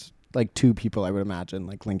furthest like two people I would imagine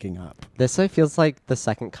like linking up. This like, feels like the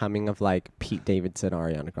second coming of like Pete Davidson,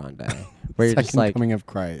 Ariana Grande, where you're Second just like coming of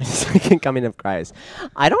Christ. second coming of Christ.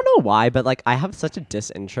 I don't know why, but like I have such a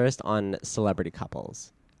disinterest on celebrity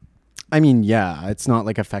couples. I mean, yeah, it's not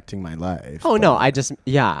like affecting my life. Oh no, but- I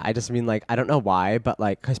just mean like I don't know why, but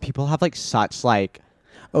like because people have like such like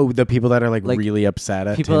Oh, the people that are like, Like, really upset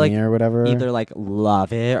at people, Timmy like, or whatever. either like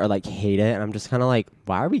love it or like hate it, and I'm just kind of like,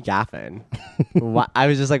 why are we gaffing? I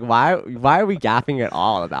was just like, why are we gaffing at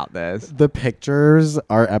all about this? The pictures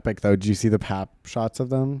are epic though. Did you see the pap shots of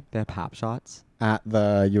them They have pap shots. at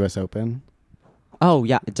the US Open? Oh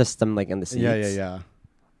yeah, just them like in the seats. Yeah.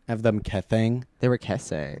 Have them kissing. They were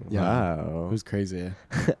kissing. Yeah. Wow. It was crazy.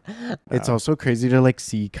 It's also crazy to like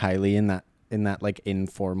see Kylie in that like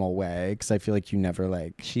informal way, because I feel like you never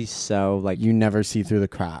like She's so like you never see through the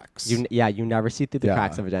cracks. you never see through the Yeah.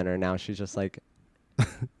 cracks of a Jenner. Now she's just like You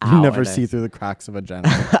out never in see it. through the cracks of a Jenner.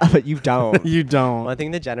 But you don't. You don't. One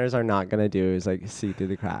thing the Jenners are not gonna do is like see through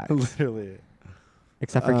the cracks. Literally.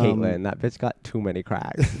 Except for Caitlyn, that bitch got too many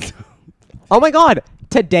cracks. Oh my god!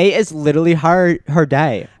 Today is literally her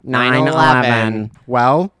day. 9/11.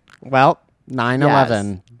 Well, Well,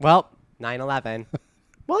 9/11. yes. Well, 9/11.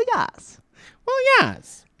 Well, yes. Well,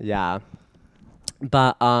 yes. Yeah.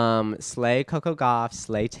 But Slay, Coco Gauff,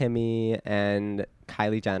 Slay Timmy, and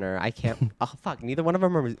Kylie Jenner. I can't. Oh fuck! Neither one of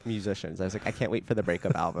them are musicians. I was like, I can't wait for the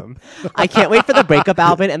breakup album. I can't wait for the breakup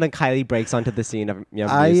album, and then Kylie breaks onto the scene of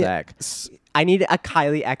music. I need a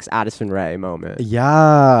Kylie x Addison Rae moment.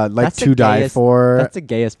 Yeah, like That's the To Die gayest- For. That's the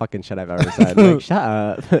gayest fucking shit I've ever said. Like, shut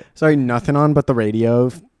up. Sorry, Nothing On But the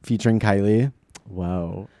Radio featuring Kylie.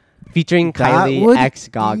 Whoa. Featuring That Kylie would x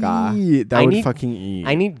Gaga. eat. That I would need- fucking eat.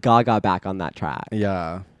 I need Gaga back on that track.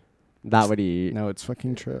 Yeah. That would eat No, it's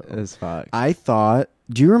fucking true. as fuck. I thought,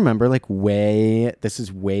 do you remember this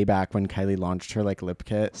is way back when Kylie launched her like lip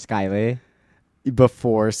kit Skyly.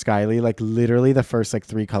 before Skyly, like literally the first like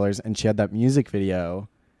 3 colors, and she had that music video.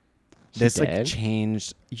 This like did?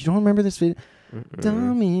 changed. You don't remember this video?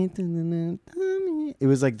 Dummy, dummy. It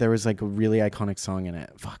was like there was like a really iconic song in it.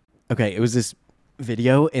 Fuck. Okay, it was this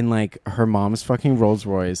video in like her mom's fucking Rolls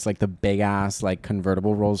Royce, like the big ass like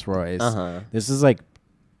convertible Rolls Royce. This is like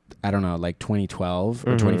I don't know, like 2012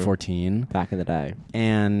 or 2014. Back in the day.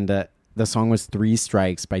 And the song was 3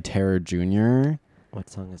 Strikes by Terror Jr. What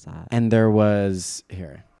song is that? And there was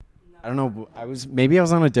here. I don't know. I was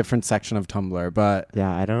on a different section of Tumblr, but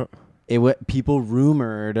Yeah, I don't. people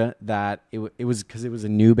rumored that it was because it was a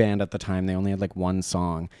new band at the time. They only had like 1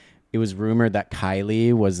 song. It was rumored that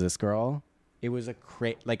Kylie was this girl. It was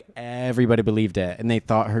like everybody believed it, and they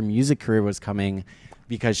thought her music career was coming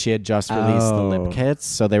because she had just released the lip kits.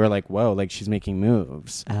 So they were like, "Whoa, like she's making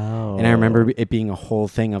moves." Oh. And I remember it being a whole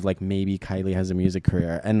thing of like maybe Kylie has a music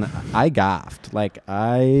career, and I gaffed. Like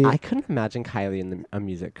I couldn't imagine Kylie in a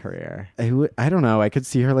music career. I don't know. I could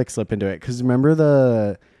see her like slip into it because remember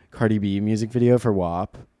the Cardi B music video for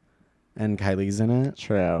WAP, and Kylie's in it.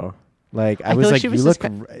 True. Like I feel was like like, she you was look.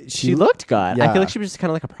 just She looked good. I Yeah. feel like she was just kind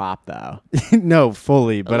of like a prop, though. No,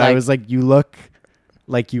 fully. But I Like- was like, you look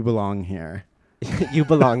like you belong here. You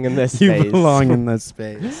belong in this You space. belong in this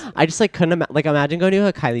space. I just like couldn't imagine going to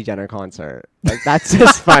a Kylie Jenner concert. Like that's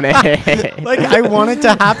just funny. Like I want it to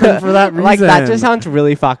happen for that reason. Like that just sounds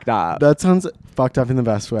really fucked up. That sounds fucked up in the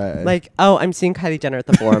best way. Like, oh, I'm seeing Kylie Jenner at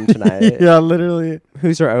the Forum tonight. yeah, literally.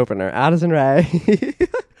 Who's her opener? Addison Rae.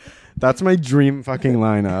 That's my dream fucking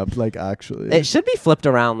lineup. Like actually. It should be flipped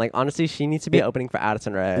around. Like honestly, she needs to be opening for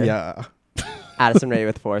Addison Rae. Yeah. Addison Rae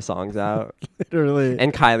with 4 songs out, Literally.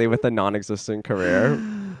 and Kylie with a non-existent career.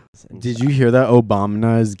 Did you hear that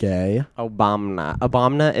Obama is gay?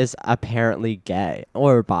 Obama is apparently gay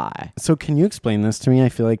or bi. So can you explain this to me? I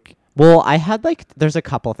feel like Well, I had there's a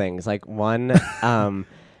couple things. Like one,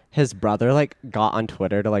 his brother like got on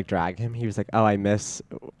Twitter to like drag him. He was like, "Oh, I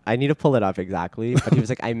need to pull it up exactly." But he was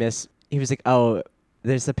like, He was like, "Oh,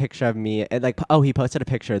 there's a picture of me." And like, oh, he posted a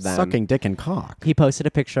picture of them. sucking dick and cock. He posted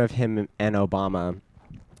a picture of him and Obama,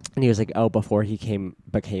 and he was like, "Oh, before he became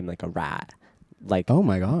like a rat." Like, Oh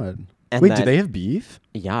my god. And Wait, then- do they have beef?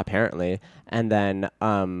 yeah, apparently. And then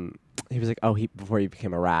he was like, "Oh, before he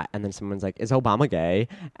became a rat." And then someone's like, "Is Obama gay?"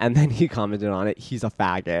 And then he commented on it, "He's a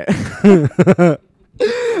faggot."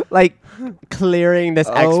 Like clearing this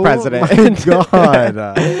ex-president. Oh my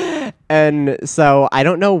god. And so I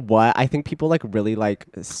don't know what. I think people like really like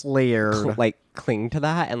Slayer. like cling to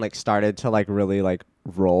that and like started to like really like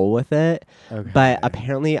roll with it. Okay. But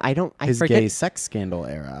apparently I His forget. gay sex scandal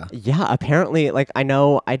era. Yeah, apparently, like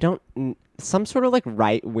some sort of like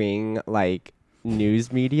right wing like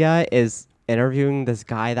news media is interviewing this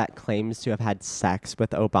guy that claims to have had sex with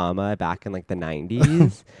Obama back in like the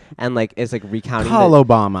 90s and like is like recounting. Call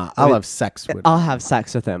Obama. I'll have sex with I'll have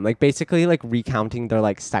sex with him. Like basically like recounting their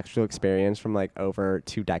like sexual experience from like over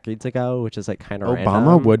 2 decades ago, which is like kind of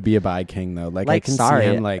Obama would be a bi king though. Like I can sorry,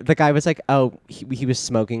 see him like the guy was like, "Oh, he was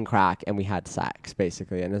smoking crack and we had sex,"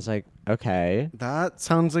 basically, and it's like, okay. that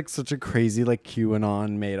sounds like such a crazy like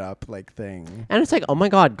QAnon made up like thing. And it's like, oh my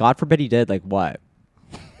God, God forbid he did. Like what?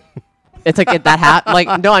 It's like that happened.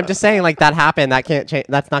 Like no, I'm just saying like that happened. That can't change.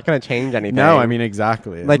 That's not going to change anything. No, I mean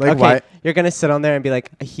exactly. like okay, why? you're going to sit on there and be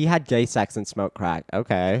like, he had gay sex and smoked crack.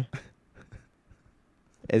 Okay.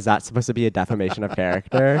 Is that supposed to be a defamation of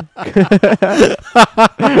character?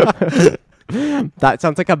 That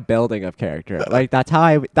sounds like a building of character. Like that's how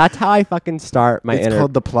I fucking start my It's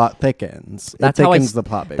called The Plot Thickens. That's it how thickens the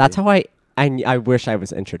plot, baby. That's how I wish I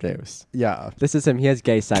was introduced. Yeah. This is him. He has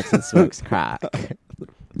gay sex and smokes crack.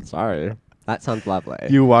 Sorry. That sounds lovely.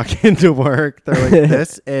 You walk into work, they're like,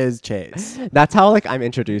 "This is Chase." That's how like I'm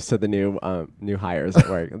introduced to the new hires at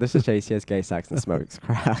work. This is Chase. He has gay sex and smokes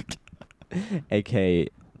crack, aka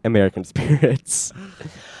American Spirits.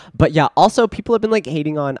 But yeah, also people have been like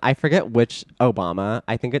hating on. I forget which Obama.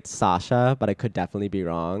 I think it's Sasha, but I could definitely be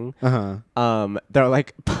wrong. Uh-huh. They're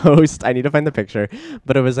like post. I need to find the picture,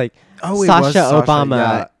 but it was like Oh, it Sasha was Sasha, Obama.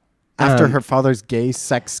 yeah. After her father's gay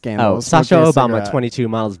sex scandal. Oh, Sasha smoking a Obama, cigarette. 22,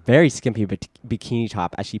 models very skimpy bikini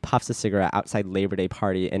top as she puffs a cigarette outside Labor Day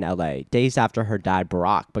party in LA, days after her dad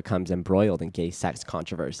Barack becomes embroiled in gay sex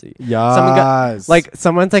controversy. Yes.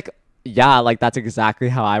 Someone's like, yeah, like that's exactly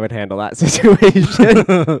how I would handle that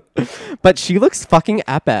situation. But she looks fucking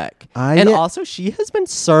epic. And also she has been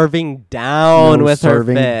serving down with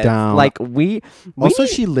serving her fit. down. Like we Also, need-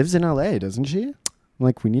 she lives in LA, doesn't she?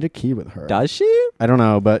 Like, we need a key with her. does she? I don't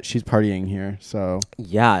know, but she's partying here, so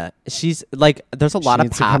Yeah, she's like there's a lot she of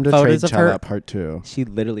needs to come pat to photos of her. Trade Part 2. She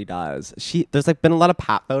literally does. There's like been a lot of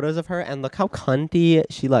pat photos of her, and look how cunty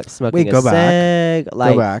she looks smoking Wait, go a back. cig.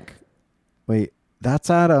 Like, Go back. Wait, that's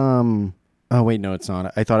at Oh wait, no, it's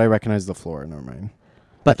not. I thought I recognized the floor. Never mind.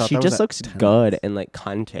 but thought she that was just at looks 10. good and like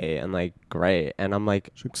cunty and like great. And I'm like,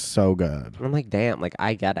 She looks so good. damn, like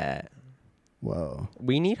I get it. Whoa.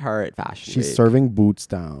 We need her at Fashion She's Week. serving boots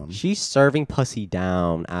down. She's serving pussy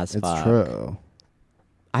down as It's fuck. true.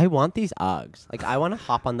 I want these Uggs. Like I want to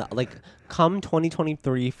hop on the come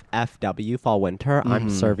 2023 FW fall winter.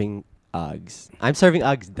 I'm serving Uggs. I'm serving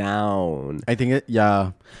Uggs down. I think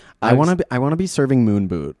yeah. I want to be serving moon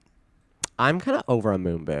boot. I'm kind of over a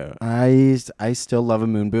moon boot. I still love a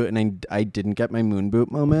moon boot, and I didn't get my moon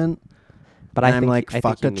boot moment. But And I I'm think, like, I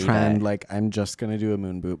fuck think a you need trend. it. Like, I'm just gonna do a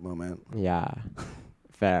moon boot moment. Yeah,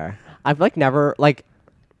 fair. I've like never like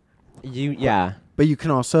you. Yeah, But you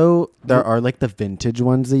can also there are like the vintage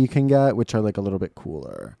ones that you can get, which are like a little bit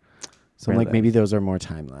cooler. So I'm like, Really? maybe those are more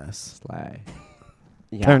timeless. slay.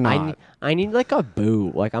 Yeah, They're not. I need like a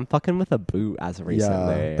boot. Like I'm fucking with a boot as of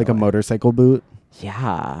recently. Yeah, like a motorcycle boot.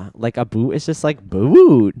 Yeah, like a boot is just like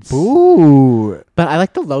boots. Boot. But I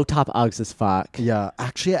like the low top Uggs as fuck. Yeah,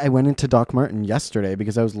 actually, I went into Doc Martin yesterday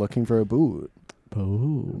because I was looking for a boot.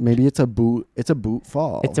 Boot. Maybe it's a boot. It's a boot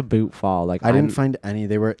fall. It's a boot fall. Like I didn't find any.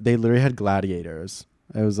 They literally had gladiators.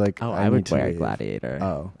 I was like, Oh, I I would need to wear a leave. gladiator.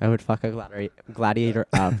 Oh. I would fuck a gladiator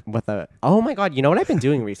up with a. Oh my god! You know what I've been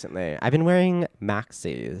doing recently? I've been wearing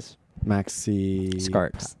maxis, Maxi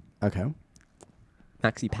skirts, Okay.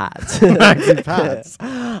 maxi pads. Maxi pads.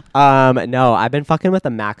 No, I've been fucking with a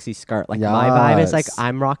maxi skirt. Like my vibe is like Yes.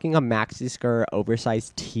 I'm rocking a maxi skirt,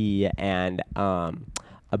 oversized tee, and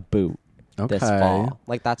a boot this Okay. fall.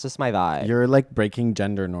 Like that's just my vibe. You're like breaking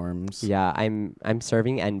gender norms. Yeah, I'm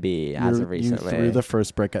serving NB as of recently. You threw the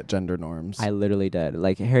first brick at gender norms. I literally did.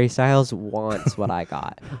 Like Harry Styles wants what I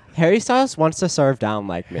got. Harry Styles wants to serve down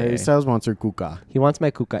like me. Harry Styles wants her kuka. He wants my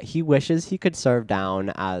kuka. He wishes he could serve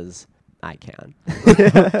down as I can.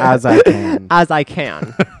 As I can. As I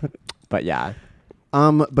can. But yeah.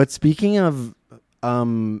 But speaking of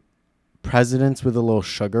presidents with a little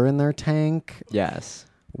sugar in their tank, Yes.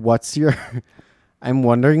 what's your I'm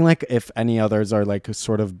wondering like if any others are like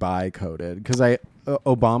sort of bi-coded because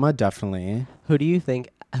Obama definitely. Who do you think?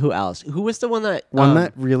 Who else? Who was the one that One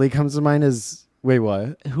that really comes to mind is wait,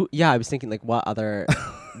 what? Who? Yeah, I was thinking like what other prez?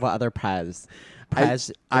 I- What other prez do you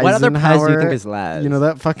think Eisenhower, is Les? You know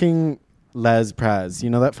that fucking Les Prez. You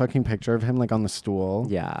know that fucking picture of him like on the stool?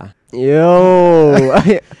 Yeah. Ew.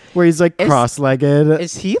 Where he's like Is- cross-legged.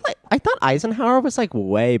 Is he like? I thought Eisenhower was like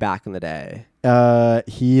way back in the day.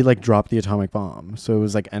 He like dropped the atomic bomb. So it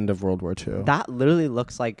was like end of World War II. That literally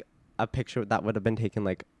looks like a picture that would have been taken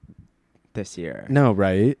like this year. No,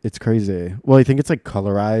 right? It's crazy. Well, I think it's like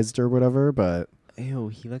colorized or whatever, but Ew,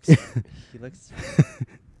 he looks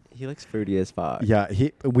he looks fruity as fuck. yeah,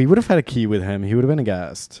 we would have had a key with him. He would have been a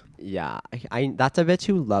guest. Yeah, I that's a bitch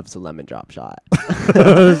who loves a lemon drop shot. Shut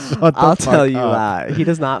the I'll tell fuck you up. that. He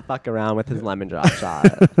does not fuck around with his lemon drop shot.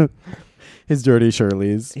 His dirty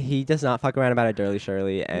Shirleys. He does not fuck around about a Dirty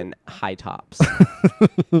Shirley and high tops.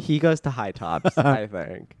 He goes to high tops, I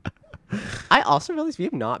think. I also realized we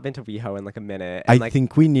have not been to WeHo in like a minute. And I like,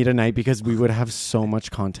 think we need a night because we would have so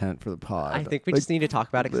much content for the pod. I think we Like, just need to talk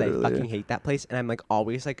about it because I literally. fucking hate that place, and I'm like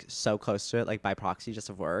always like so close to it, like by proxy, just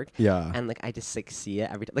of work. Yeah. And like I just like see it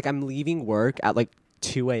every time. Like I'm leaving work at like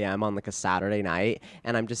 2 a.m. on like a Saturday night,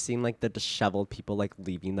 and I'm just seeing like the disheveled people like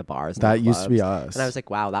leaving the bars. and the That used to be clubs. us. And I was like,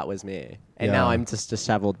 wow, that was me. And now Yeah. I'm just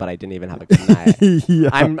disheveled, but I didn't even have a good night. Yeah.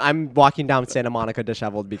 I'm walking down Santa Monica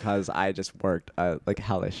disheveled because I just worked a like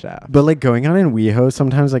hellish shift. But like going out in WeHo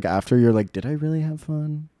sometimes like after you're like, did I really have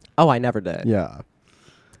fun? Oh, I never did. Yeah.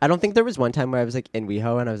 I don't think there was one time where I was like in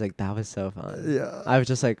WeHo and I was like, that was so fun. Yeah. I was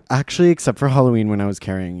just like, Actually, except for Halloween when I was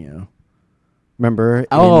carrying you. Remember?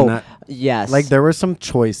 oh, In that- yes. like there were some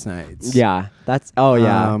choice nights. Yeah, that's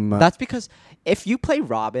yeah. Um, That's because if you play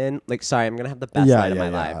Robin, like sorry, I'm gonna have the best Yeah, night of yeah, my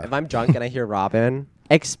yeah. life. If I'm drunk and I hear Robin,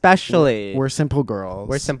 especially We're simple girls.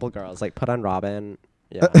 we're simple girls, like put on Robin,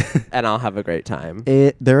 yeah, and I'll have a great time.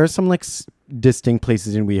 There are some like distinct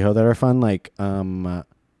places in WeHo that are fun. Like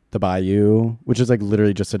the Bayou, which is like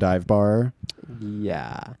literally just a dive bar.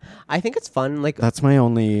 Yeah. I think it's fun. Like, That's my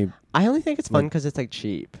only. I only think it's fun because it's like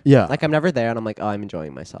cheap. Yeah. Like, I'm never there and I'm like, oh, I'm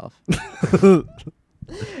enjoying myself.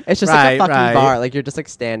 It's just like a fucking Right. bar. Like, you're just like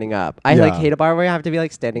standing up. I Yeah. like hate a bar where you have to be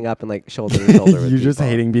like standing up and like shoulder to shoulder with You're just people.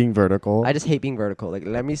 hating being vertical. I just hate being vertical. Like,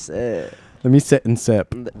 let me sit. Let me sit and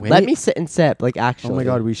sip. Let me sit and sip. Like, actually. Oh my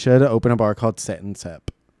god, we should open a bar called Sit and Sip.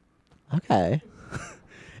 Okay.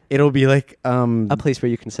 It'll be like A place where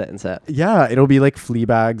you can sit and sip. yeah, it'll be like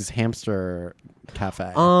Fleabag's hamster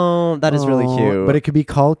cafe. Oh, that is really Aw, cute. But it could be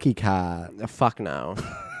Kalki Cat. Fuck no.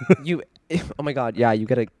 You. Oh my god. Yeah, you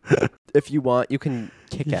gotta. If you want, you can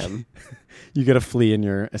kick him. You get a flea in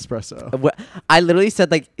your espresso. I literally said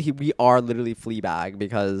like we are literally Fleabag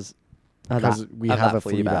because Because we of have that a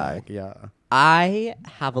Fleabag. Yeah. I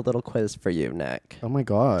have a little quiz for you, Nick. Oh my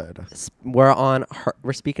god.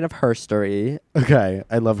 We're speaking of herstory, Okay,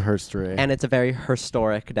 I love her story. and it's a very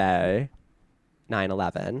historic day,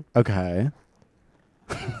 9/11. Okay,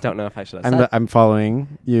 Don't know if I should have said. I'm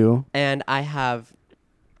following you. And I have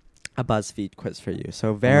a BuzzFeed quiz for you. So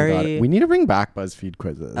Oh my very. God. We need to bring back BuzzFeed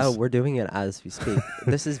quizzes. Oh, we're doing it as we speak.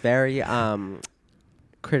 This is very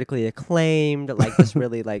critically acclaimed. Like this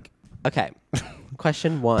really like. Okay,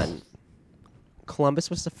 question 1. Columbus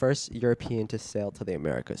was the first European to sail to the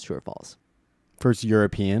Americas. True or false? First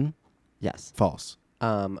European. Yes. False.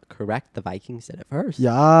 Correct. The Vikings did it first.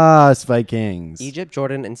 Yes, Vikings. Egypt,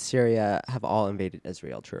 Jordan, and Syria have all invaded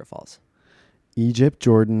Israel. True or false? Egypt,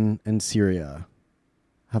 Jordan, and Syria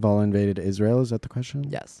have all invaded Israel. Is that the question?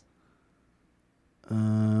 Yes.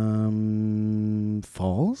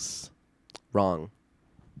 False. Wrong.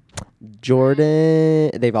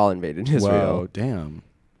 Jordan, they've all invaded Israel. Whoa, damn.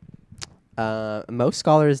 Most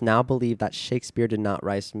scholars now believe that Shakespeare did not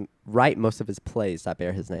write most of his plays that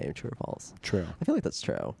bear his name. True or false? True. I feel like that's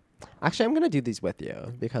true. Actually, I'm gonna do these with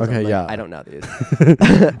you because Okay, I'm like, yeah. I don't know these.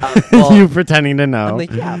 Well, You pretending to know. I'm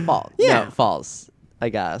like, yeah, false. Yeah. No, false. I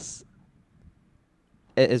guess.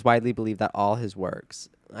 It is widely believed that all his works.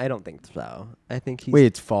 I don't think so. I think he's. Wait,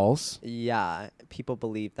 it's false? Yeah, people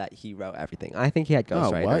believe that he wrote everything. I think he had Oh,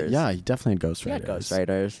 ghostwriters. what? Yeah, he definitely had ghostwriters. He had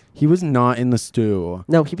ghostwriters. He was not in the stew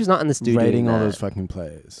No, he was not in the studio writing all that. those fucking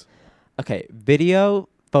plays. Okay,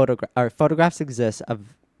 photographs exist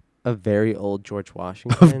of a very old George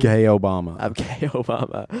Washington. Of gay Obama. Of gay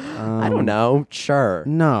Obama. I don't know. Sure.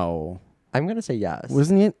 No. I'm gonna say yes.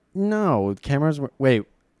 Wasn't it? No. Cameras were... Wait.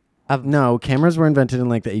 Of- No, cameras were invented in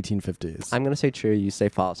like the 1850s. I'm gonna say true. You say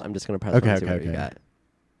false. I'm just gonna press Okay, one to see okay, what you okay. get.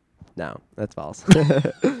 No, that's false.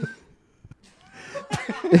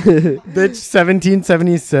 Bitch,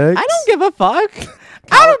 1776? I don't give a fuck.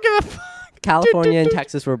 I don't give a fuck. California and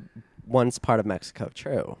Texas were once part of Mexico.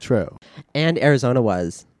 True. True. And Arizona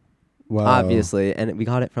was. Wow. Obviously, and we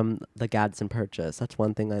got it from the Gadsden Purchase. That's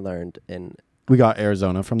one thing I learned in. We got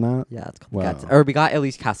Arizona from that? Yeah, it's called Wow. Gadsden. Or we got at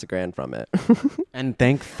least Casa Grande from it. And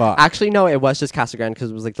thank fuck. Actually, no, it was just Casa Grande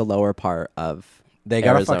because it was like the lower part of. They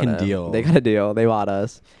got Arizona. a fucking deal. They got a deal. They bought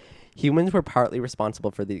us. Humans were partly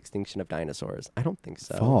responsible for the extinction of dinosaurs. I don't think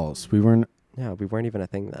so. False. We weren't... Yeah, we weren't even a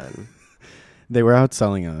thing then. They were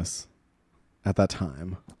outselling us at that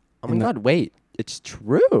time. Oh my god, wait. It's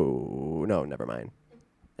true. No, never mind.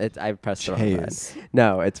 I pressed the wrong button. Chase.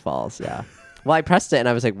 No, it's false, yeah. Well, I pressed it and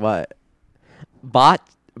I was like, what?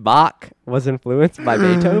 Bach was influenced by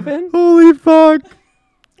Beethoven? Holy fuck.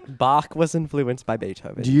 Bach was influenced by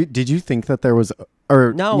Beethoven. Did you think that there was...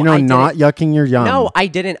 Or, No, you know, I not yucking your yum. No, I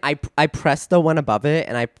didn't. I pressed the one above it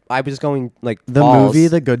and I was going like The false. movie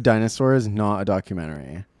The Good Dinosaur is not a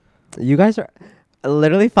documentary. You guys are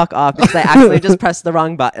literally fuck off because I actually just pressed the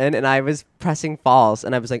wrong button and I was pressing false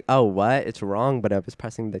and I was like, oh, what? It's wrong. But I was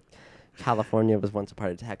pressing the California was once a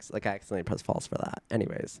part of Texas. Like I accidentally pressed false for that.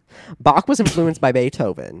 Anyways, Bach was influenced by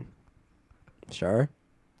Beethoven. Sure?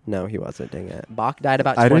 No, he wasn't. Dang it. Bach died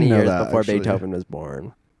about I 20 didn't know years that, before actually. Beethoven was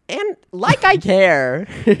born. And like I care,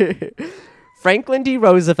 Franklin D.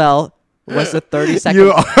 Roosevelt was the 32nd.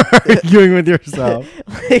 You are arguing with yourself.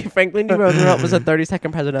 Franklin D. Roosevelt was the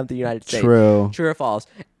 32nd president of the United States. True. True or false?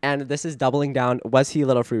 And this is doubling down. Was he a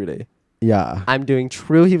little fruity? Yeah. I'm doing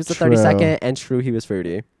true. He was the True. 32nd, and true. He was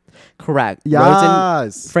fruity. Correct.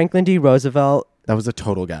 Yes. Franklin D. Roosevelt That was a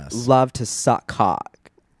total guess. loved to suck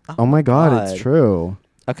cock. Oh my god, it's true.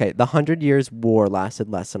 Okay, the 100 Years' War lasted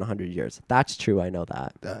less than 100 years. That's true. I know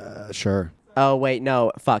that. Sure. Oh wait,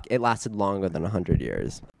 no. Fuck. It lasted longer than 100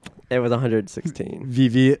 years. It was 116.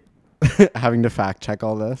 Vivi having to fact check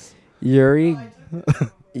all this. Yuri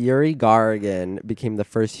Gagarin became the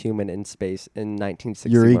first human in space in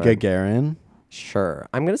 1961. Yuri Gagarin. Sure.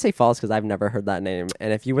 I'm going to say false because I've never heard that name.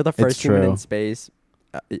 And if you were the first It's human true. in space,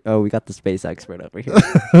 we got the space expert over here.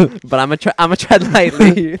 But I'm a tread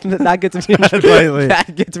lightly. That gets me lightly.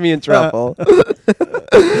 That gets me in trouble.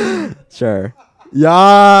 Sure.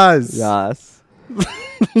 Yes. Yes.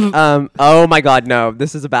 Oh my God, no.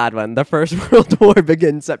 This is a bad one. The First World War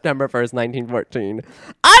begins September 1st, 1914.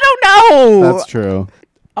 I don't know. That's true.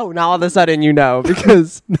 Oh, now all of a sudden you know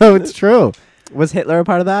because No, it's true. was Hitler a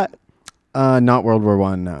part of that? Not World War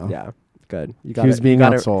One. No. Yeah. Good. You got He was it. being You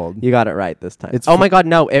got outsold. You got it right this time. It's oh my God,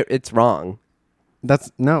 no. It's wrong.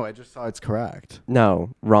 That's no. I just saw it's correct.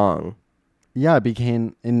 No, wrong. Yeah, it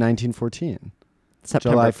became in 1914.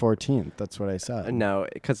 September. July 14th. That's what I said. No,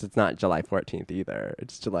 because it's not July 14th either.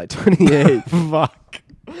 It's July 28th. Fuck.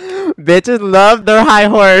 Bitches love their high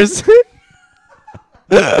horse.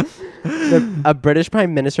 A British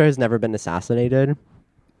prime minister has never been assassinated.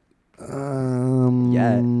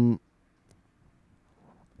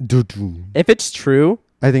 If it's true,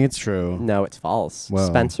 I think it's true. no, it's false. Whoa.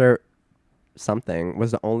 Spencer something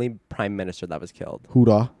was the only prime minister that was killed.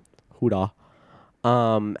 Huda. Huda.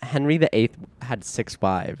 Henry VIII had 6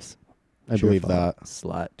 wives. I True or believe false? that.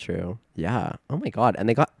 Slut, true. Yeah. Oh my God. And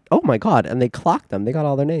they clocked them. They got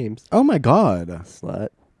all their names. Oh my God. Slut.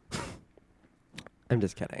 I'm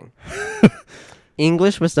just kidding.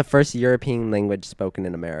 English was the first European language spoken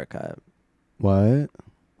in America. What? It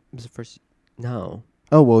was the first. No.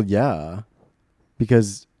 Oh well, yeah,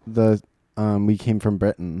 because we came from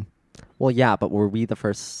Britain. Well, yeah, but were we the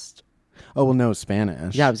first? Oh well, no,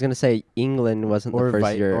 Spanish. Yeah, I was gonna say England wasn't or the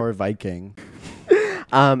first year. or Viking.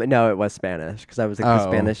 No, it was Spanish because I was like the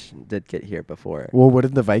Oh. Spanish did get here before. Well, what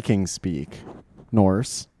did the Vikings speak?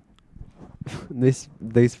 Norse.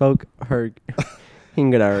 They spoke her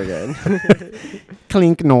Hingadurgan.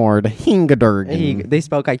 Klink Nord. Hingadurgen. They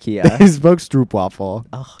spoke IKEA. He spoke stroopwafel.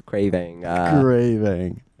 Oh, craving.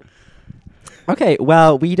 Craving. Okay,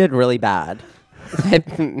 well, we did really bad. I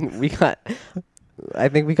think we got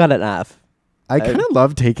an F. I kind of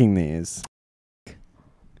love taking these.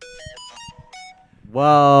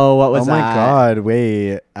 Whoa, what was oh my that? God!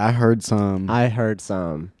 Wait, I heard some. I heard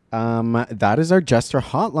some. That is our Jester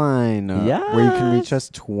hotline. Where you can reach us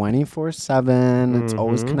 24/7. It's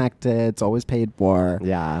always connected. It's always paid for.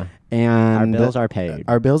 Yeah. And Our bills are paid.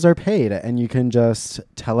 Our bills are paid, and you can just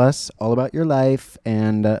tell us all about your life,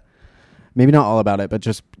 and maybe not all about it, but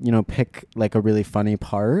just pick like a really funny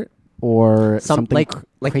part or something like crazy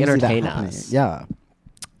that entertain happened. us. Yeah.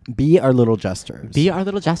 Be our little jesters. Be our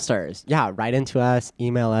little jesters. Yeah, write into us,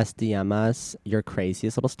 email us, DM us your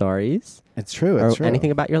craziest little stories. It's true. Or It's true. anything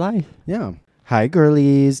about your life. Yeah. Hi,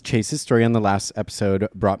 girlies. Chase's story on the last episode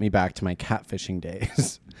brought me back to my catfishing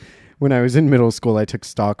days. When I was in middle school, I took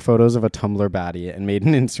stock photos of a Tumblr baddie and made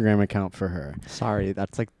an Instagram account for her. Sorry,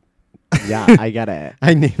 that's like... Yeah, I get it.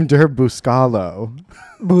 I named her Buscalo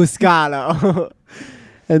Buscalo.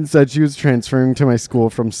 and said she was transferring to my school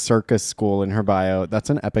from circus school in her bio. That's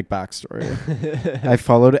an epic backstory. I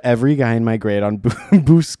followed every guy in my grade on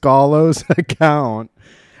Buscalo's account.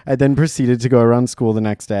 I then proceeded to go around school the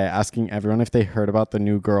next day asking everyone if they heard about the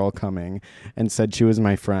new girl coming and said she was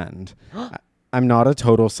my friend. I'm not a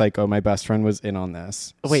total psycho. My best friend was in on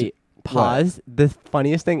this. Wait, pause. The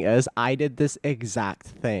funniest thing is I did this exact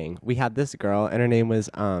thing. We had this girl and her name was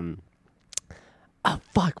oh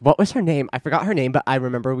fuck, what was her name? I forgot her name, but I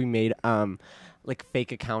remember we made like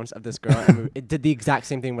fake accounts of this girl and it did the exact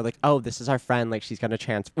same thing. We're like, oh, this is our friend, like she's gonna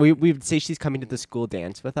we would say she's coming to the school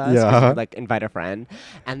dance with us. 'Cause Yeah. we'd, like invite a friend.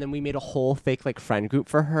 And then we made a whole fake like friend group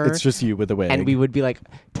for her. It's just you with a wig. And we would be like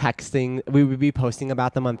texting, we would be posting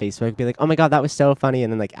about them on Facebook, be like, oh my God, that was so funny.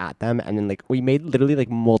 And then like at them. And then like we made literally like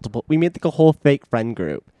we made like a whole fake friend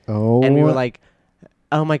group. Oh. And we were like,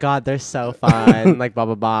 oh my God, they're so fun. Like blah,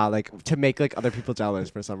 blah, blah. Like to make like other people jealous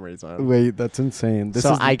for some reason. Wait, that's insane. This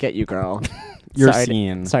So is I get you, girl. your sorry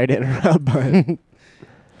scene. Sorry to interrupt, but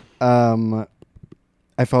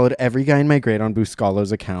I followed every guy in my grade on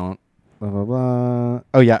Buscalo's account. Blah, blah, blah.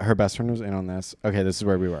 Oh, yeah, her best friend was in on this. Okay, this is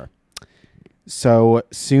where we were. So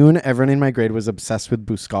soon, everyone in my grade was obsessed with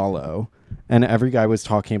Buscalo, and every guy was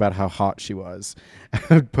talking about how hot she was. I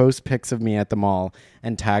would post pics of me at the mall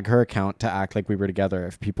and tag her account to act like we were together.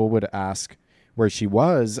 If people would ask where she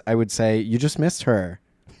was, I would say, you just missed her.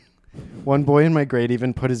 One boy in my grade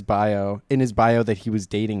even put in his bio that he was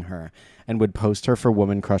dating her and would post her for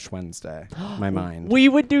Woman Crush Wednesday. My mind. we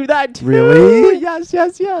would do that too. Really? Yes,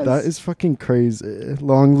 yes, yes. That is fucking crazy.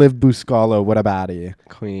 Long live Buscalo. What a baddie.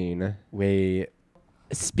 Queen. Wait.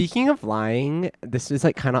 Speaking of lying, this is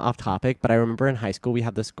like kind of off topic, but I remember in high school we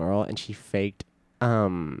had this girl and she faked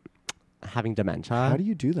having dementia. How do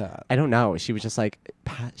you do that? I don't know. She was just like,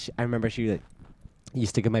 I remember she like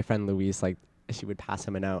used to give my friend Louise like she would pass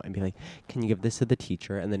him a note and be like, "Can you give this to the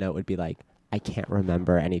teacher?" And the note would be like, "I can't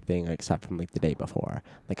remember anything except from like the day before.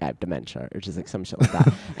 Like I have dementia," or just like some shit like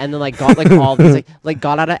that. And then like got like all these like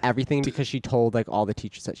got out of everything because she told like all the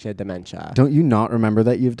teachers that she had dementia. Don't you not remember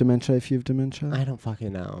that you have dementia if you have dementia? I don't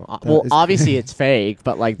fucking know. That Well, is obviously it's fake,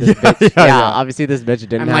 but like this Yeah, bitch, yeah, yeah, yeah. obviously this bitch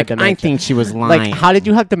didn't have dementia. I think she was lying. Like, how did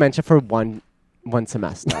you have dementia for one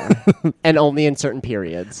semester and only in certain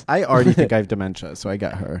periods? I already think I have dementia, so I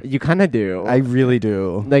get her. You kind of do. I really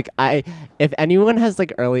do. Like if anyone has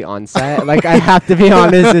like early onset, like I have to be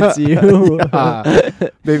honest, it's you.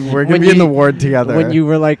 Babe, we're gonna When be in the you- ward together. When you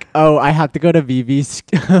were like, "Oh, I have to go to Vivi's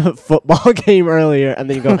football game earlier," and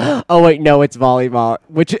then you go, "Oh wait, no, it's volleyball,"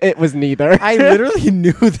 which it was neither. I literally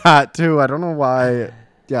knew that too. I don't know why.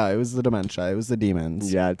 Yeah, it was the dementia. It was the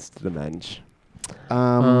demons. Yeah, it's the mensch.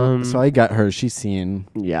 So I get her. She's seen.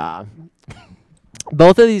 Yeah.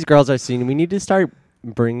 Both of these girls are seen. We need to start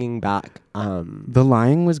bringing back. The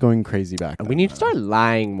lying was going crazy back then. We need to start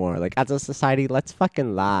lying more. Like as a society, let's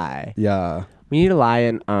fucking lie. Yeah. We need to lie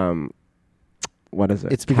in what is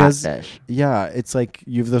it? It's because Catfish. yeah, it's like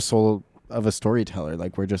you have the soul of a storyteller.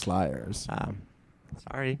 Like we're just liars.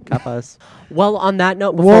 Sorry, cuff us. Well, on that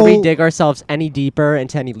note, before we Well- dig ourselves any deeper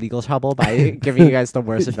into any legal trouble by giving you guys the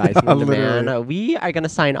worst advice known to man, literally. we are going to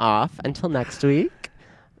sign off until next week.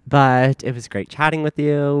 But it was great chatting with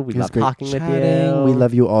you. We It was love great talking with chatting. you. We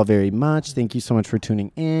love you all very much. Thank you so much for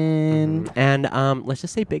tuning in. And let's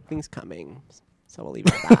just say big things coming. So we'll leave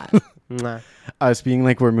it at that. Mwah. Us being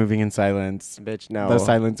like we're moving in silence. Bitch, no. The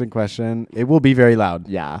silence in question. It will be very loud.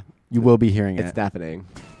 Yeah, You will be hearing it's it. defuning.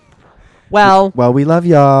 Well, Well, we love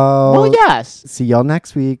y'all. well, yes. See y'all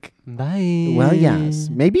next week. Bye. Well, yes.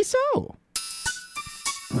 Maybe so.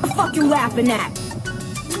 Fuck you laughing at?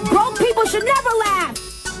 Broke people should never laugh.